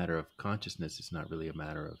really a matter of consciousness. It's not really a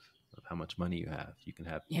matter of how much money you have. You can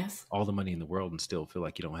have all the money in the world and still feel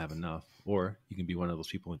like you don't have enough. Or you can be one of those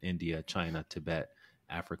people in India, China, Tibet,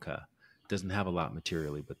 Africa, doesn't have a lot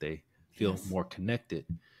materially, but they feel more connected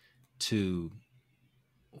to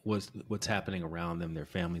what's happening around them, their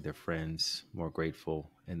family, their friends, more grateful,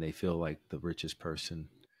 and they feel like the richest person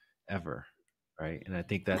ever. Right. And I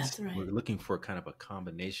think That's right. we're looking for kind of a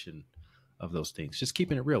combination of those things. Just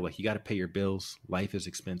keeping it real. Like, you got to pay your bills. Life is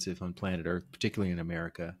expensive on planet Earth, particularly in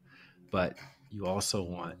America. But you also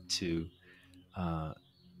want to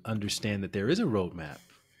understand that there is a roadmap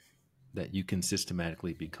that you can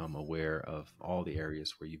systematically become aware of all the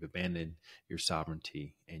areas where you've abandoned your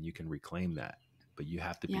sovereignty, and you can reclaim that. But you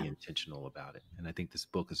have to be intentional about it. And I think this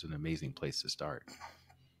book is an amazing place to start.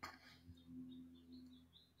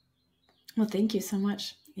 Well, thank you so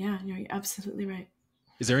much. Yeah, you're absolutely right.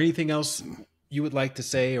 Is there anything else you would like to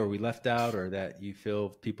say, or we left out, or that you feel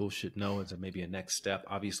people should know as maybe a next step?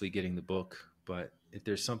 Obviously getting the book, but if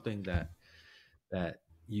there's something that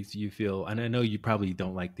you feel, and I know you probably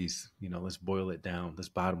don't like these, let's boil it down, this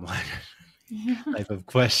bottom line type of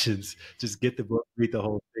questions. Just get the book, read the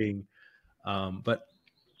whole thing. But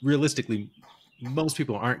realistically, most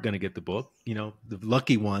people aren't going to get the book. The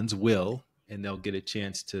lucky ones will, and they'll get a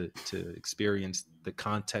chance to experience the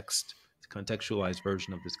contextualized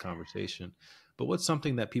version of this conversation. But what's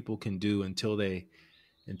something that people can do until they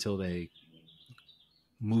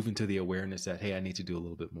move into the awareness that, hey, I need to do a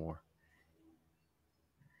little bit more?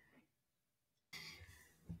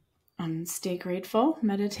 Stay grateful,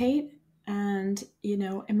 meditate, and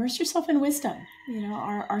immerse yourself in wisdom.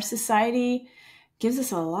 Our society gives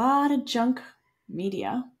us a lot of junk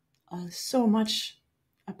media, so much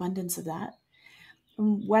abundance of that,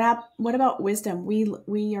 What about wisdom?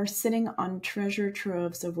 We are sitting on treasure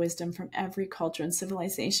troves of wisdom from every culture and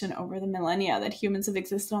civilization over the millennia that humans have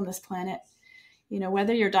existed on this planet. You know,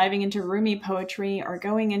 whether you're diving into Rumi poetry or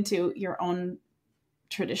going into your own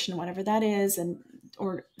tradition, whatever that is,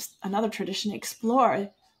 or another tradition, explore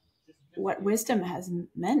what wisdom has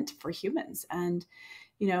meant for humans. And,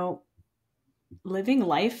 you know, living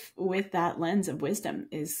life with that lens of wisdom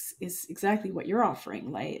is exactly what you're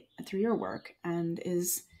offering, Light, through your work, and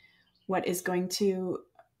is what is going to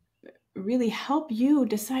really help you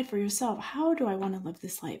decide for yourself, how do I want to live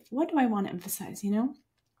this life? What do I want to emphasize, you know?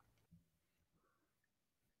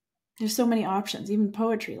 There's so many options, even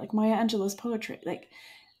poetry, like Maya Angelou's poetry. Like,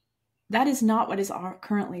 that is not what is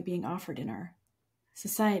currently being offered in our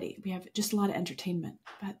society. We have just a lot of entertainment,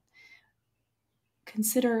 but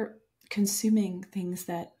consider consuming things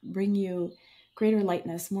that bring you greater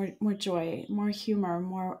lightness, more joy, more humor,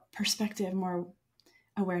 more perspective, more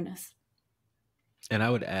awareness. And I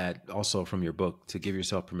would add also from your book to give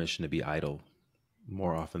yourself permission to be idle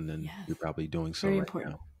more often than you're probably doing so Very right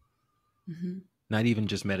important. now. Mm-hmm. Not even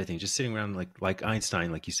just meditating, just sitting around like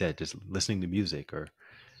Einstein, like you said, just listening to music or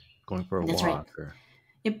going for a walk. Right. Or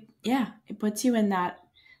it puts you in that,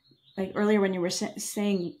 like earlier when you were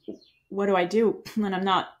saying, what do I do when I'm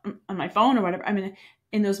not on my phone or whatever? I mean,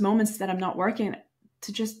 in those moments that I'm not working,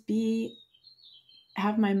 to just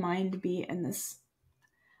have my mind be in this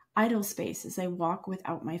idle space as I walk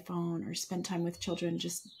without my phone or spend time with children,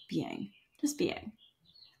 just being. I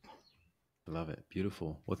love it.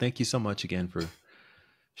 Beautiful. Well, thank you so much again for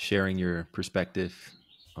sharing your perspective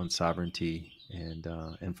on sovereignty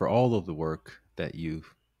and for all of the work that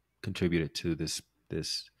you've contributed to this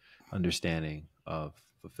understanding of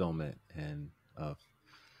fulfillment and of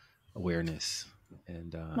awareness.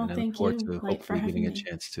 And I look forward to hopefully getting a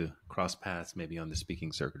chance to cross paths maybe on the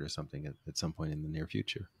speaking circuit or something at some point in the near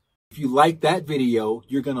future. If you like that video,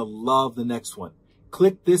 you're going to love the next one.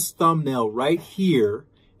 Click this thumbnail right here,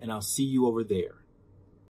 and I'll see you over there.